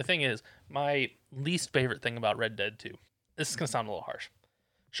 The thing is, my least favorite thing about Red Dead 2. This is gonna sound a little harsh.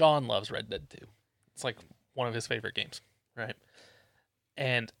 Sean loves Red Dead 2. It's one of his favorite games, right?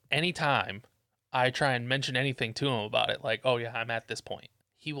 And anytime I try and mention anything to him about it, oh yeah, I'm at this point,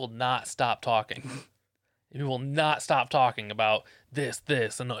 he will not stop talking. He will not stop talking about this,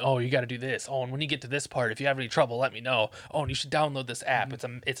 and oh, you got to do this. Oh, and when you get to this part, if you have any trouble, let me know. Oh, and you should download this app. It's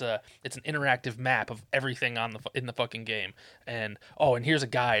an interactive map of everything in the fucking game. And oh, and here's a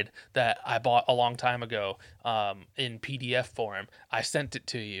guide that I bought a long time ago, in PDF form. I sent it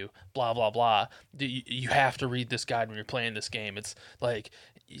to you. Blah blah blah. You have to read this guide when you're playing this game. It's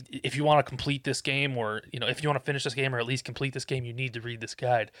if you want to complete this game, or if you want to finish this game, or at least complete this game, you need to read this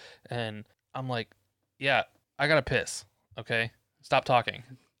guide. And I'm like, yeah, I gotta piss. Okay, stop talking.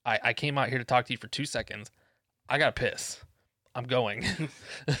 I came out here to talk to you for 2 seconds. I gotta piss. I'm going.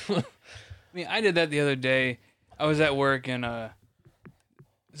 I mean, I did that the other day. I was at work and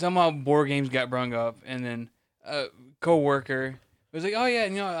somehow board games got brung up, and then a coworker was like, "Oh yeah,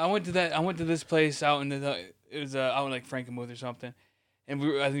 I went to this place out in it was out in like Frankenmuth or something." And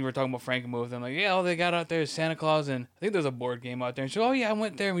I think we were talking about Frankenmuth. I'm like, "Yeah, all they got out there is Santa Claus, and I think there's a board game out there." And she, "Oh yeah, I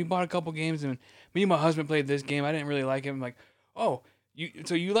went there and we bought a couple games, and me and my husband played this game. I didn't really like it." I'm like, "Oh,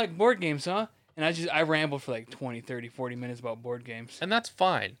 you like board games, huh?" And I rambled for like 20, 30, 40 minutes about board games. And that's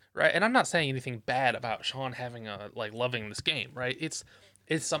fine, right? And I'm not saying anything bad about Sean having loving this game, right? It's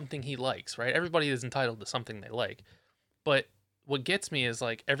something he likes, right? Everybody is entitled to something they like. But what gets me is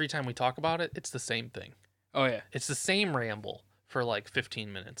like every time we talk about it, it's the same thing. Oh yeah. It's the same ramble for like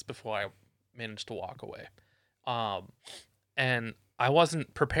 15 minutes before I managed to walk away. And I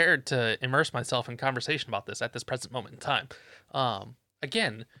wasn't prepared to immerse myself in conversation about this at this present moment in time.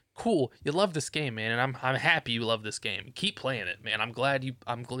 Again, cool. You love this game, man, and I'm happy you love this game. Keep playing it, man. I'm glad you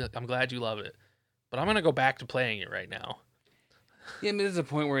love it. But I'm gonna go back to playing it right now. Yeah, I mean, there's a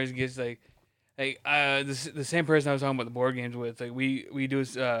point where it gets like the same person I was talking about the board games with. Like we do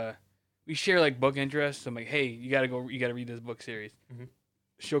we share like book interests. I'm like, hey, you gotta read this book series. Mhm.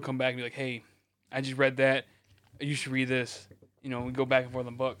 She'll come back and be like, hey, I just read that. You should read this. We go back and forth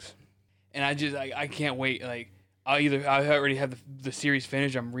on books, and I can't wait. Like I already have the series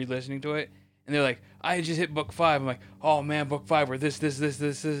finished. I'm re-listening to it, and they're like, I just hit book 5. I'm like, oh man, book 5 where this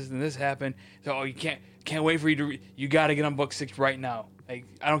and this happened. So you can't wait for you to you gotta get on book 6 right now. Like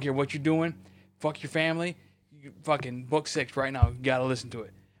I don't care what you're doing, fuck your family, fucking book 6 right now. You gotta listen to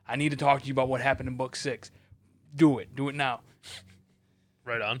it. I need to talk to you about what happened in book 6. Do it now.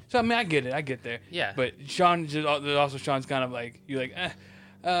 Right on. So I mean, I get it. I get there. Yeah. But Sean's kind of like you're like,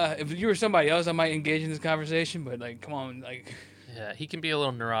 if you were somebody else, I might engage in this conversation. But like, come on, like. Yeah, he can be a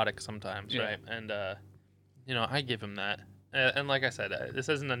little neurotic sometimes, Yeah. right? And I give him that. And like I said, this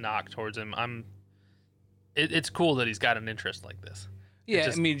isn't a knock towards him. It's cool that he's got an interest like this. Yeah,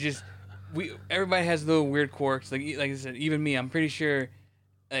 I mean, everybody has little weird quirks. Like I said, even me, I'm pretty sure,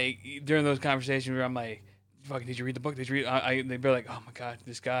 like during those conversations where I'm like, "Fucking, did you read the book? Did you read?" They'd be like, "Oh my god,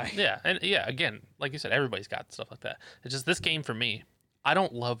 this guy." Yeah, and yeah, again, like you said, everybody's got stuff like that. It's just this game for me. I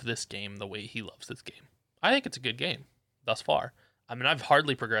don't love this game the way he loves this game. I think it's a good game thus far. I mean, I've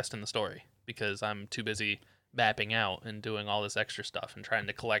hardly progressed in the story because I'm too busy mapping out and doing all this extra stuff and trying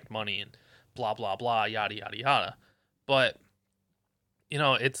to collect money and blah blah blah, yada yada yada. But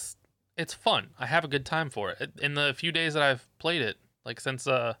it's fun. I have a good time for it. In the few days that I've played it, like since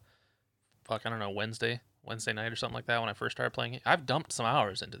I don't know, Wednesday night or something like that when I first started playing it, I've dumped some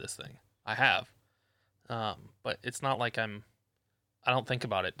hours into this thing. I have. But it's not like I don't think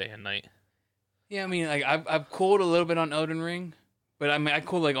about it day and night. Yeah, I mean, like I've cooled a little bit on Elden Ring, but I mean, I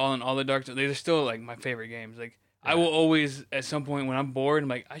cooled like all the Dark Souls. They're still like my favorite games. Like I will always, at some point when I'm bored, I'm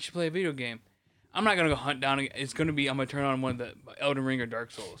like, I should play a video game. I'm not gonna go hunt down. It's gonna be I'm gonna turn on one of the Elden Ring or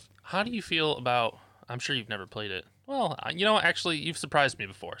Dark Souls. How do you feel about? I'm sure you've never played it. Well, actually, you've surprised me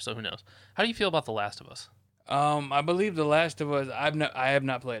before, so who knows? How do you feel about The Last of Us? I believe The Last of Us. I have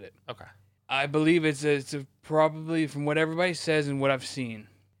not played it. Okay. I believe it's probably from what everybody says and what I've seen,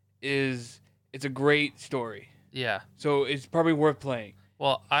 it's a great story. Yeah. So it's probably worth playing.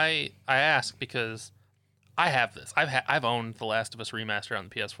 Well, I ask because I have this. I've owned The Last of Us remaster on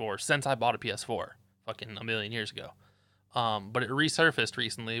the PS4 since I bought a PS4, fucking a million years ago. But it resurfaced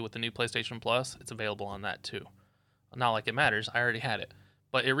recently with the new PlayStation Plus. It's available on that too. Not like it matters. I already had it,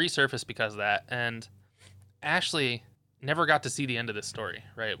 but it resurfaced because of that. And Ashley never got to see the end of this story,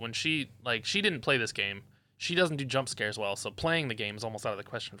 right? When she didn't play this game. She doesn't do jump scares well, so playing the game is almost out of the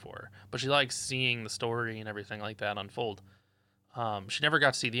question for her. But she likes seeing the story and everything like that unfold. She never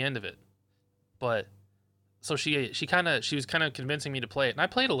got to see the end of it, but so she was kind of convincing me to play it, and I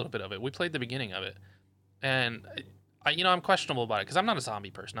played a little bit of it. We played the beginning of it, and I'm questionable about it because I'm not a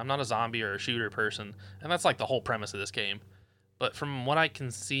zombie person. I'm not a zombie or a shooter person, and that's like the whole premise of this game. But from what I can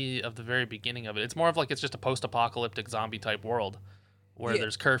see of the very beginning of it, it's more of like it's just a post-apocalyptic zombie type world. Where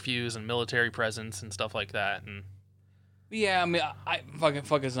there's curfews and military presence and stuff like that, and yeah, I mean, I fucking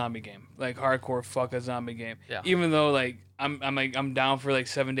fuck a zombie game, like hardcore fuck a zombie game. Yeah. Even though like I'm down for like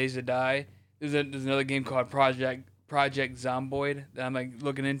 7 Days to Die. There's another game called Project Zomboid that I'm like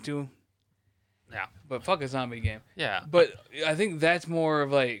looking into. Yeah. But fuck a zombie game. Yeah. But I think that's more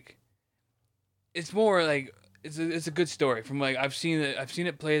of like, it's more like it's a good story from like I've seen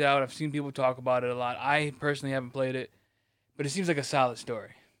it played out. I've seen people talk about it a lot. I personally haven't played it. But it seems like a solid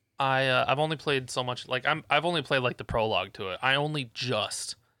story. I've only played so much. Like I've only played like the prologue to it. I only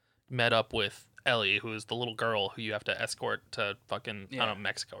just met up with Ellie, who is the little girl who you have to escort to fucking I Yeah. don't know,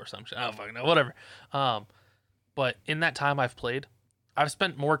 Mexico or some shit. I don't fucking know, whatever. But in that time I've played, I've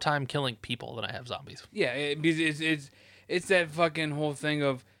spent more time killing people than I have zombies. Yeah, because it's that fucking whole thing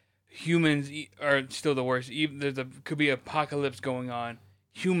of humans are still the worst. Even could be apocalypse going on.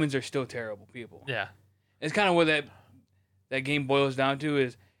 Humans are still terrible people. Yeah, It's kind of what that game boils down to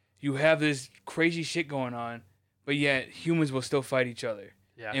is you have this crazy shit going on, but yet humans will still fight each other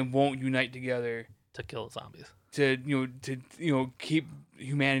yeah, and won't unite together to kill zombies. to keep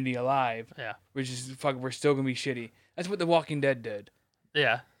humanity alive. Yeah, Which is we're still gonna be shitty. That's what The Walking Dead did.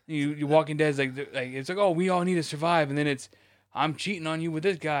 yeah, You Walking Dead is like it's like, oh, we all need to survive, and then it's I'm cheating on you with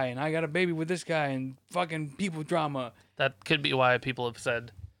this guy, and I got a baby with this guy, and fucking people drama. that could be why people have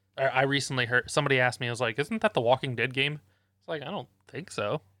said. I recently heard somebody asked me, I was like, "Isn't that the Walking Dead game?" It's like, I don't think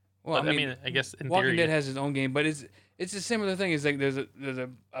so. Well, But, I mean, I guess in Walking theory, Dead has its own game, but it's a similar thing. It's like there's a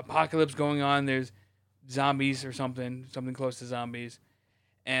apocalypse going on. There's zombies or something close to zombies,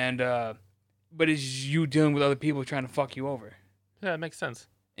 and but it's you dealing with other people trying to fuck you over. yeah, it makes sense.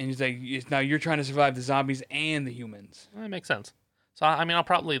 And it's now you're trying to survive the zombies and the humans. That makes sense. So I mean,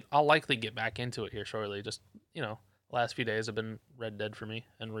 I'll likely get back into it here shortly. Just last few days have been Red Dead for me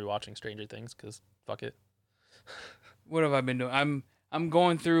and rewatching Stranger Things because fuck it. What have I been doing? I'm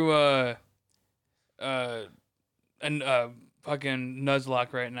going through fucking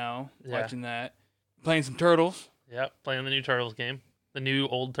Nuzlocke right now, Yeah. watching that, playing some Turtles. Yep, playing the new Turtles game, the new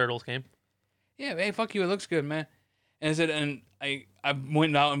old Turtles game. Yeah, hey, fuck you, it looks good, man. And I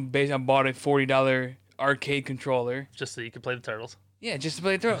went out and basically bought a $40 arcade controller. Just so you could play the Turtles. Yeah, just to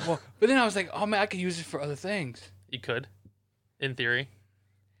play the Turtles. Well, but then I was like, oh man, I could use it for other things. You could, in theory.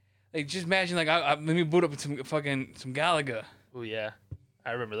 Like, just imagine, like, let me boot up some Galaga. Oh yeah,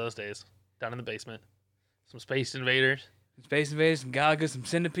 I remember those days. Down in the basement, some Space Invaders, Space Invaders, some Galaga, some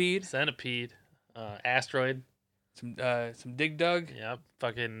Centipede, Asteroid. some Dig Dug. Yep,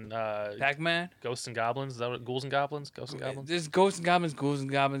 fucking Pac-Man. Ghosts and Goblins. Is that what Ghouls and Goblins? Ghosts and Goblins. There's Ghosts and Goblins, Ghouls and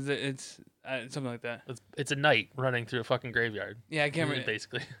Goblins. It's something like that. It's a knight running through a fucking graveyard. Yeah, I can't remember.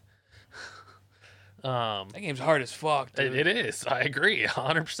 Basically. That game's hard as fuck, dude. It is. I agree.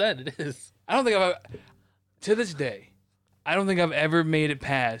 100%. It is. I don't think to this day, I don't think I've ever made it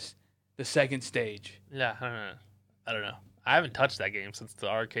past the second stage. Yeah, I don't know. I haven't touched that game since the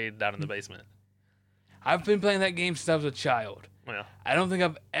arcade down in the basement. I've been playing that game since I was a child. Yeah. I don't think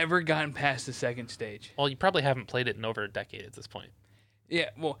I've ever gotten past the second stage. Well, you probably haven't played it in over a decade at this point. Yeah,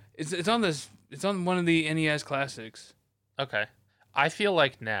 well, it's on one of the NES classics. Okay. I feel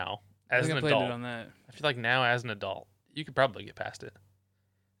like now, as an I played adult, it on that. I feel like now as an adult, you could probably get past it.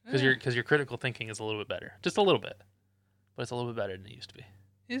 Because your critical thinking is a little bit better. Just a little bit. But it's a little bit better than it used to be.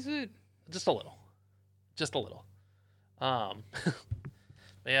 Is it? Just a little. Just a little. But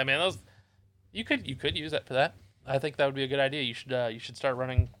yeah, man, those you could use that for that. I think that would be a good idea. You should start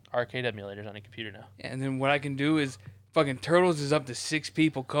running arcade emulators on a computer now. Yeah, and then what I can do is fucking Turtles is up to 6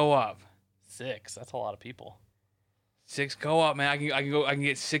 people co-op. 6. That's a lot of people. 6 co-op, man. I can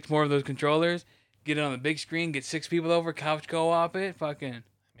get 6 more of those controllers, get it on the big screen, get 6 people over, couch co-op it, fucking.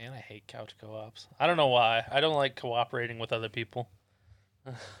 Man, I hate couch co-ops. I don't know why. I don't like cooperating with other people.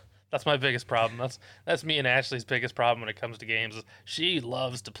 That's my biggest problem. That's me and Ashley's biggest problem when it comes to games. Is she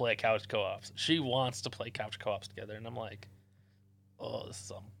loves to play couch co-ops. She wants to play couch co-ops together, and I'm like, oh, this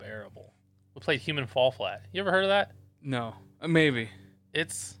is unbearable. We played Human Fall Flat. You ever heard of that? No, maybe.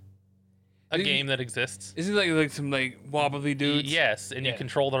 It's a game that exists. Isn't it like some like wobbly dudes? Yes, and you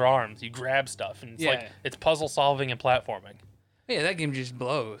control their arms. You grab stuff, and it's it's puzzle solving and platforming. Yeah, that game just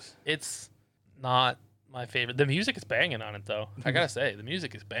blows. It's not my favorite. The music is banging on it, though. I gotta say, the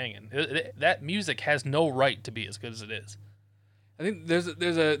music is banging. That music has no right to be as good as it is. I think there's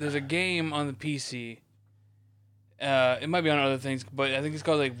a game on the PC. It might be on other things, but I think it's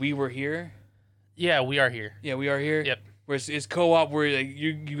called like We Were Here. Yeah, We Are Here. Yeah, We Are Here. Yep. Where it's co-op, where like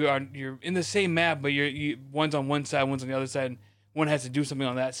you're in the same map, but one's on one side, one's on the other side, and one has to do something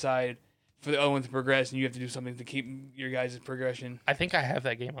on that side for the other one to progress, and you have to do something to keep your guys' progression. I think I have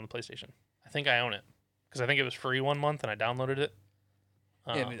that game on the PlayStation. I think I own it because I think it was free one month and I downloaded it.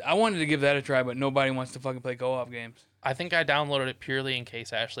 Yeah, I wanted to give that a try, but nobody wants to fucking play co-op games. I think I downloaded it purely in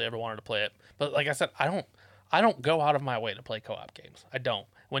case Ashley ever wanted to play it. But like I said, I don't go out of my way to play co-op games. I don't.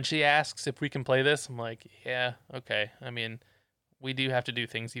 When she asks if we can play this, I'm like, yeah, okay. I mean, we do have to do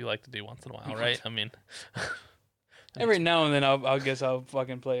things you like to do once in a while, right? I mean, every now and then I guess I'll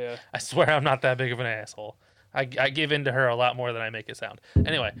fucking play a. I swear I'm not that big of an asshole. I give in to her a lot more than I make it sound.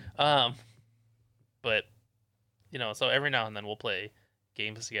 Anyway, but so every now and then we'll play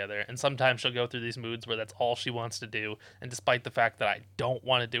games together, and sometimes she'll go through these moods where that's all she wants to do, and despite the fact that I don't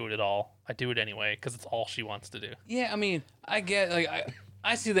want to do it at all, I do it anyway because it's all she wants to do. Yeah, I mean, I get like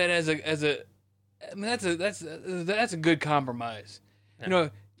I see that as a I mean that's a good compromise. Yeah. You know,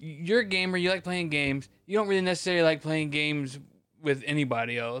 you're a gamer, you like playing games. You don't really necessarily like playing games with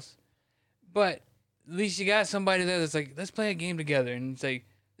anybody else, but at least you got somebody there that's like, let's play a game together, and it's like.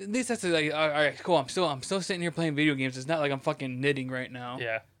 At least that's like, all right, cool. I'm still sitting here playing video games. It's not like I'm fucking knitting right now.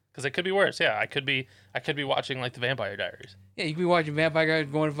 Yeah, because it could be worse. Yeah, I could be watching like the Vampire Diaries. Yeah, you could be watching Vampire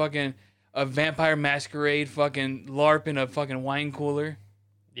Guys going to fucking a Vampire Masquerade, fucking LARP in a fucking wine cooler.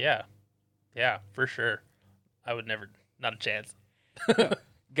 Yeah, for sure. I would never, not a chance.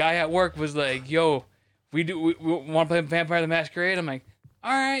 Guy at work was like, "Yo, we want to play Vampire the Masquerade." I'm like,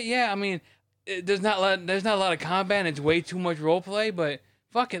 "All right, yeah. I mean, there's not a lot of combat, and it's way too much role play, but."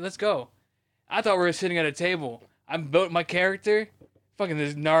 Fuck it, let's go. I thought we were sitting at a table. I built my character, fucking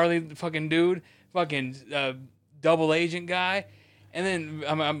this gnarly fucking dude, fucking double agent guy, and then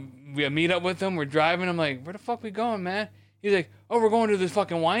we meet up with him. We're driving. I'm like, where the fuck we going, man? He's like, oh, we're going to this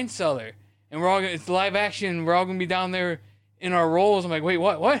fucking wine cellar, and it's live action. We're all gonna be down there in our roles. I'm like, wait,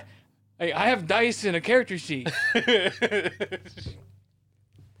 what? What? Like, I have dice and a character sheet. You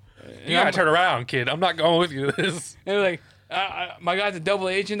gotta turn around, kid. I'm not going with you to this. And they're like. My guy's a double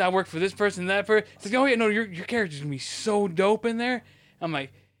agent. I work for this person and that person. It's like, oh yeah, no, your character's gonna be so dope in there. I'm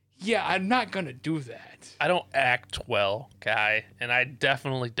like, yeah, I'm not gonna do that. I don't act well, guy, and I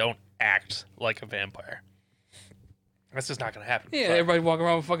definitely don't act like a vampire. That's just not gonna happen. Yeah, everybody walking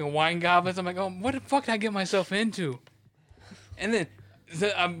around with fucking wine goblets. I'm like, oh, what the fuck did I get myself into? And then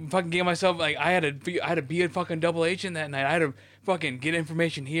I'm fucking getting myself like I had to be a fucking double agent that night. I had to fucking get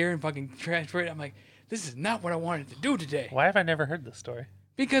information here and fucking transfer it. I'm like. This is not what I wanted to do today. Why have I never heard this story?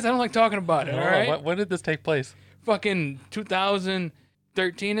 Because I don't like talking about it, all right? When did this take place? Fucking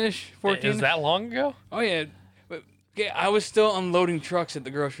 2013-ish, 14. Is that long ago? Oh, yeah. But, yeah. I was still unloading trucks at the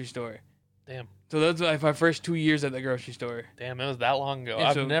grocery store. Damn. So those were like my first 2 years at the grocery store. Damn, it was that long ago. Yeah,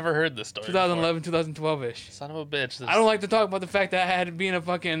 I've never heard this story 2011, 2012-ish. Son of a bitch. I don't like to talk about the fact that I had to be in a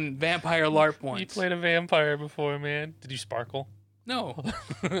fucking vampire LARP once. You played a vampire before, man. Did you sparkle? No.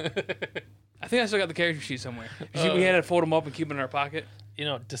 I think I still got the character sheet somewhere. We had to fold them up and keep them in our pocket. You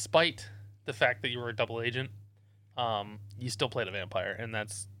know, despite the fact that you were a double agent, you still played a vampire, and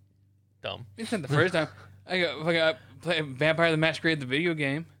that's dumb. It's not the first time. I played Vampire the Masquerade, the video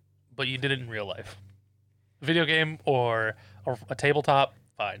game. But you did it in real life. Video game or a tabletop,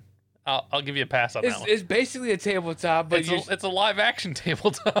 fine. I'll give you a pass on that one. It's basically a tabletop, but it's a live action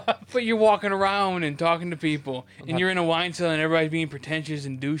tabletop. But you're walking around and talking to people, and you're in a wine cellar, and everybody's being pretentious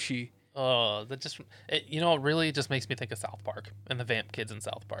and douchey. Oh, it really just makes me think of South Park and the Vamp kids in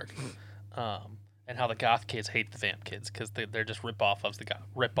South Park, and how the goth kids hate the Vamp kids because they're just rip-offs of the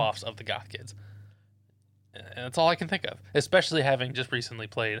goth kids, and that's all I can think of. Especially having just recently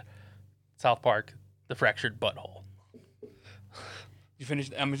played South Park: The Fractured Butthole. You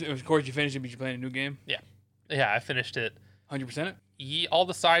finished? Of course, you finished it, but you playing a new game. Yeah, I finished it. 100%. All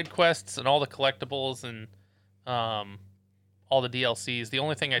the side quests and all the collectibles and all the DLCs. The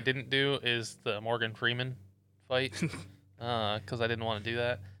only thing I didn't do is the Morgan Freeman fight because I didn't want to do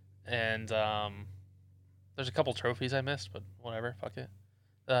that. And there's a couple trophies I missed, but whatever, fuck it.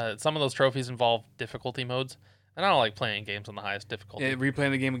 Some of those trophies involve difficulty modes, and I don't like playing games on the highest difficulty. Yeah, replaying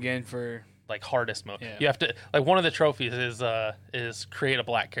the game again for like hardest mode. Yeah. You have to one of the trophies is create a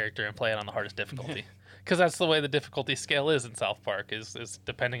black character and play it on the hardest difficulty. Because that's the way the difficulty scale is in South Park. Is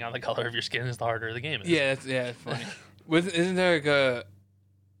depending on the color of your skin, is the harder the game is. Yeah, it's funny. Isn't there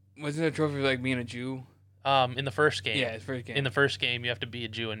wasn't there a trophy for like being a Jew? In the first game. Yeah, it's first game. In the first game, you have to be a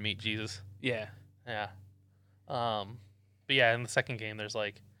Jew and meet Jesus. Yeah. Yeah. But yeah, in the second game, there's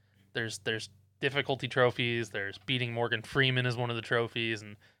difficulty trophies. There's beating Morgan Freeman is one of the trophies,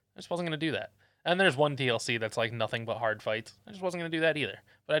 and I just wasn't gonna do that. And there's one DLC that's like nothing but hard fights. I just wasn't gonna do that either.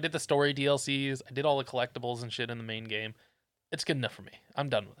 But I did the story DLCs. I did all the collectibles and shit in the main game. It's good enough for me. I'm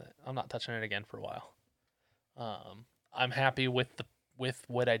done with it. I'm not touching it again for a while. I'm happy with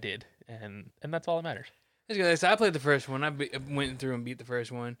what I did, and that's all that matters. I played the first one. I went through and beat the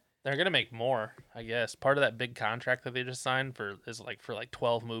first one. They're gonna make more, I guess. Part of that big for they just signed is for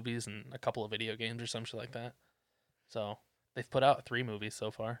 12 movies and a couple of video games or some shit like that. So they've put out 3 movies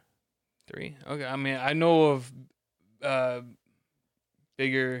so far. 3? Okay. I mean, I know of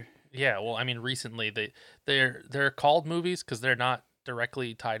bigger. Yeah. Well, I mean, recently they're called movies because they're not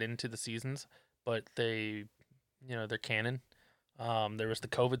directly tied into the seasons, but they're canon. There was the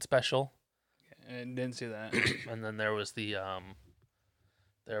COVID special. I didn't see that. And then there was the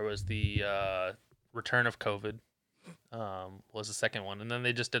Return of COVID. was the second one, and then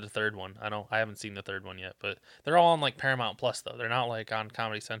they just did a third one. I haven't seen the third one yet, but they're all on like Paramount Plus though. They're not like on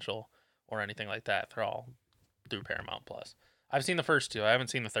Comedy Central or anything like that. They're all through Paramount Plus. I've seen the first two. I haven't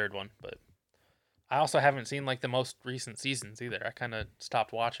seen the third one, but I also haven't seen like the most recent seasons either. I kind of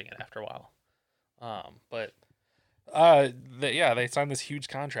stopped watching it after a while. But they signed this huge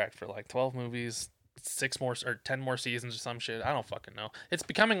contract for like 12 movies, 6 more or 10 more seasons or some shit. I don't fucking know. It's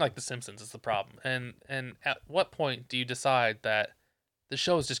becoming like The Simpsons is the problem. And at what point do you decide that the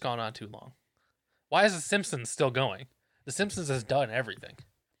show has just gone on too long? Why is The Simpsons still going? The Simpsons has done everything.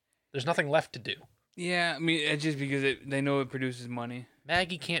 There's nothing left to do. Yeah, I mean, it's just because they know it produces money.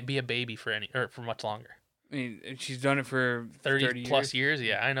 Maggie can't be a baby for much longer. I mean, she's done it for 30 plus years.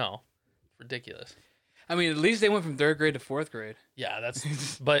 Yeah, I know. Ridiculous. I mean, at least they went from 3rd grade to 4th grade. Yeah, that's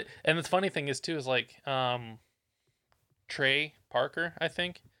and the funny thing is too is like Trey Parker, I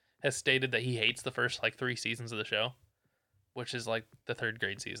think, has stated that he hates the first like 3 seasons of the show, which is like the 3rd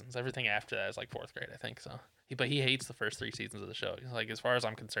grade seasons. Everything after that is like 4th grade, I think. So, but he hates the first 3 seasons of the show. He's like, as far as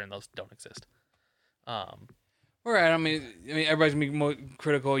I'm concerned, those don't exist. All right. I mean, everybody's gonna be more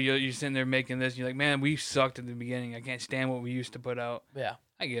critical. You're sitting there making this. You're like, man, we sucked at the beginning. I can't stand what we used to put out. Yeah,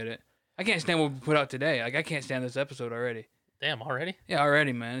 I get it. I can't stand what we put out today. Like, I can't stand this episode already. Damn, already? Yeah,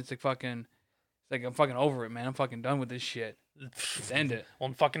 already, man. It's like I'm fucking over it, man. I'm fucking done with this shit. Let's end it.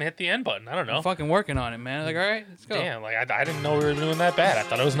 Well, fucking hit the end button. I don't know. I'm fucking working on it, man. Like, all right, let's go. Damn, like I didn't know we were doing that bad. I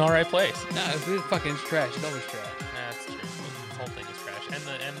thought it was in the right place. Nah, it's fucking trash. It's always trash. That's true. This whole thing is trash,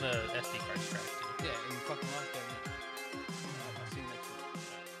 and the SD card's trash too. Yeah, you fucking lost that.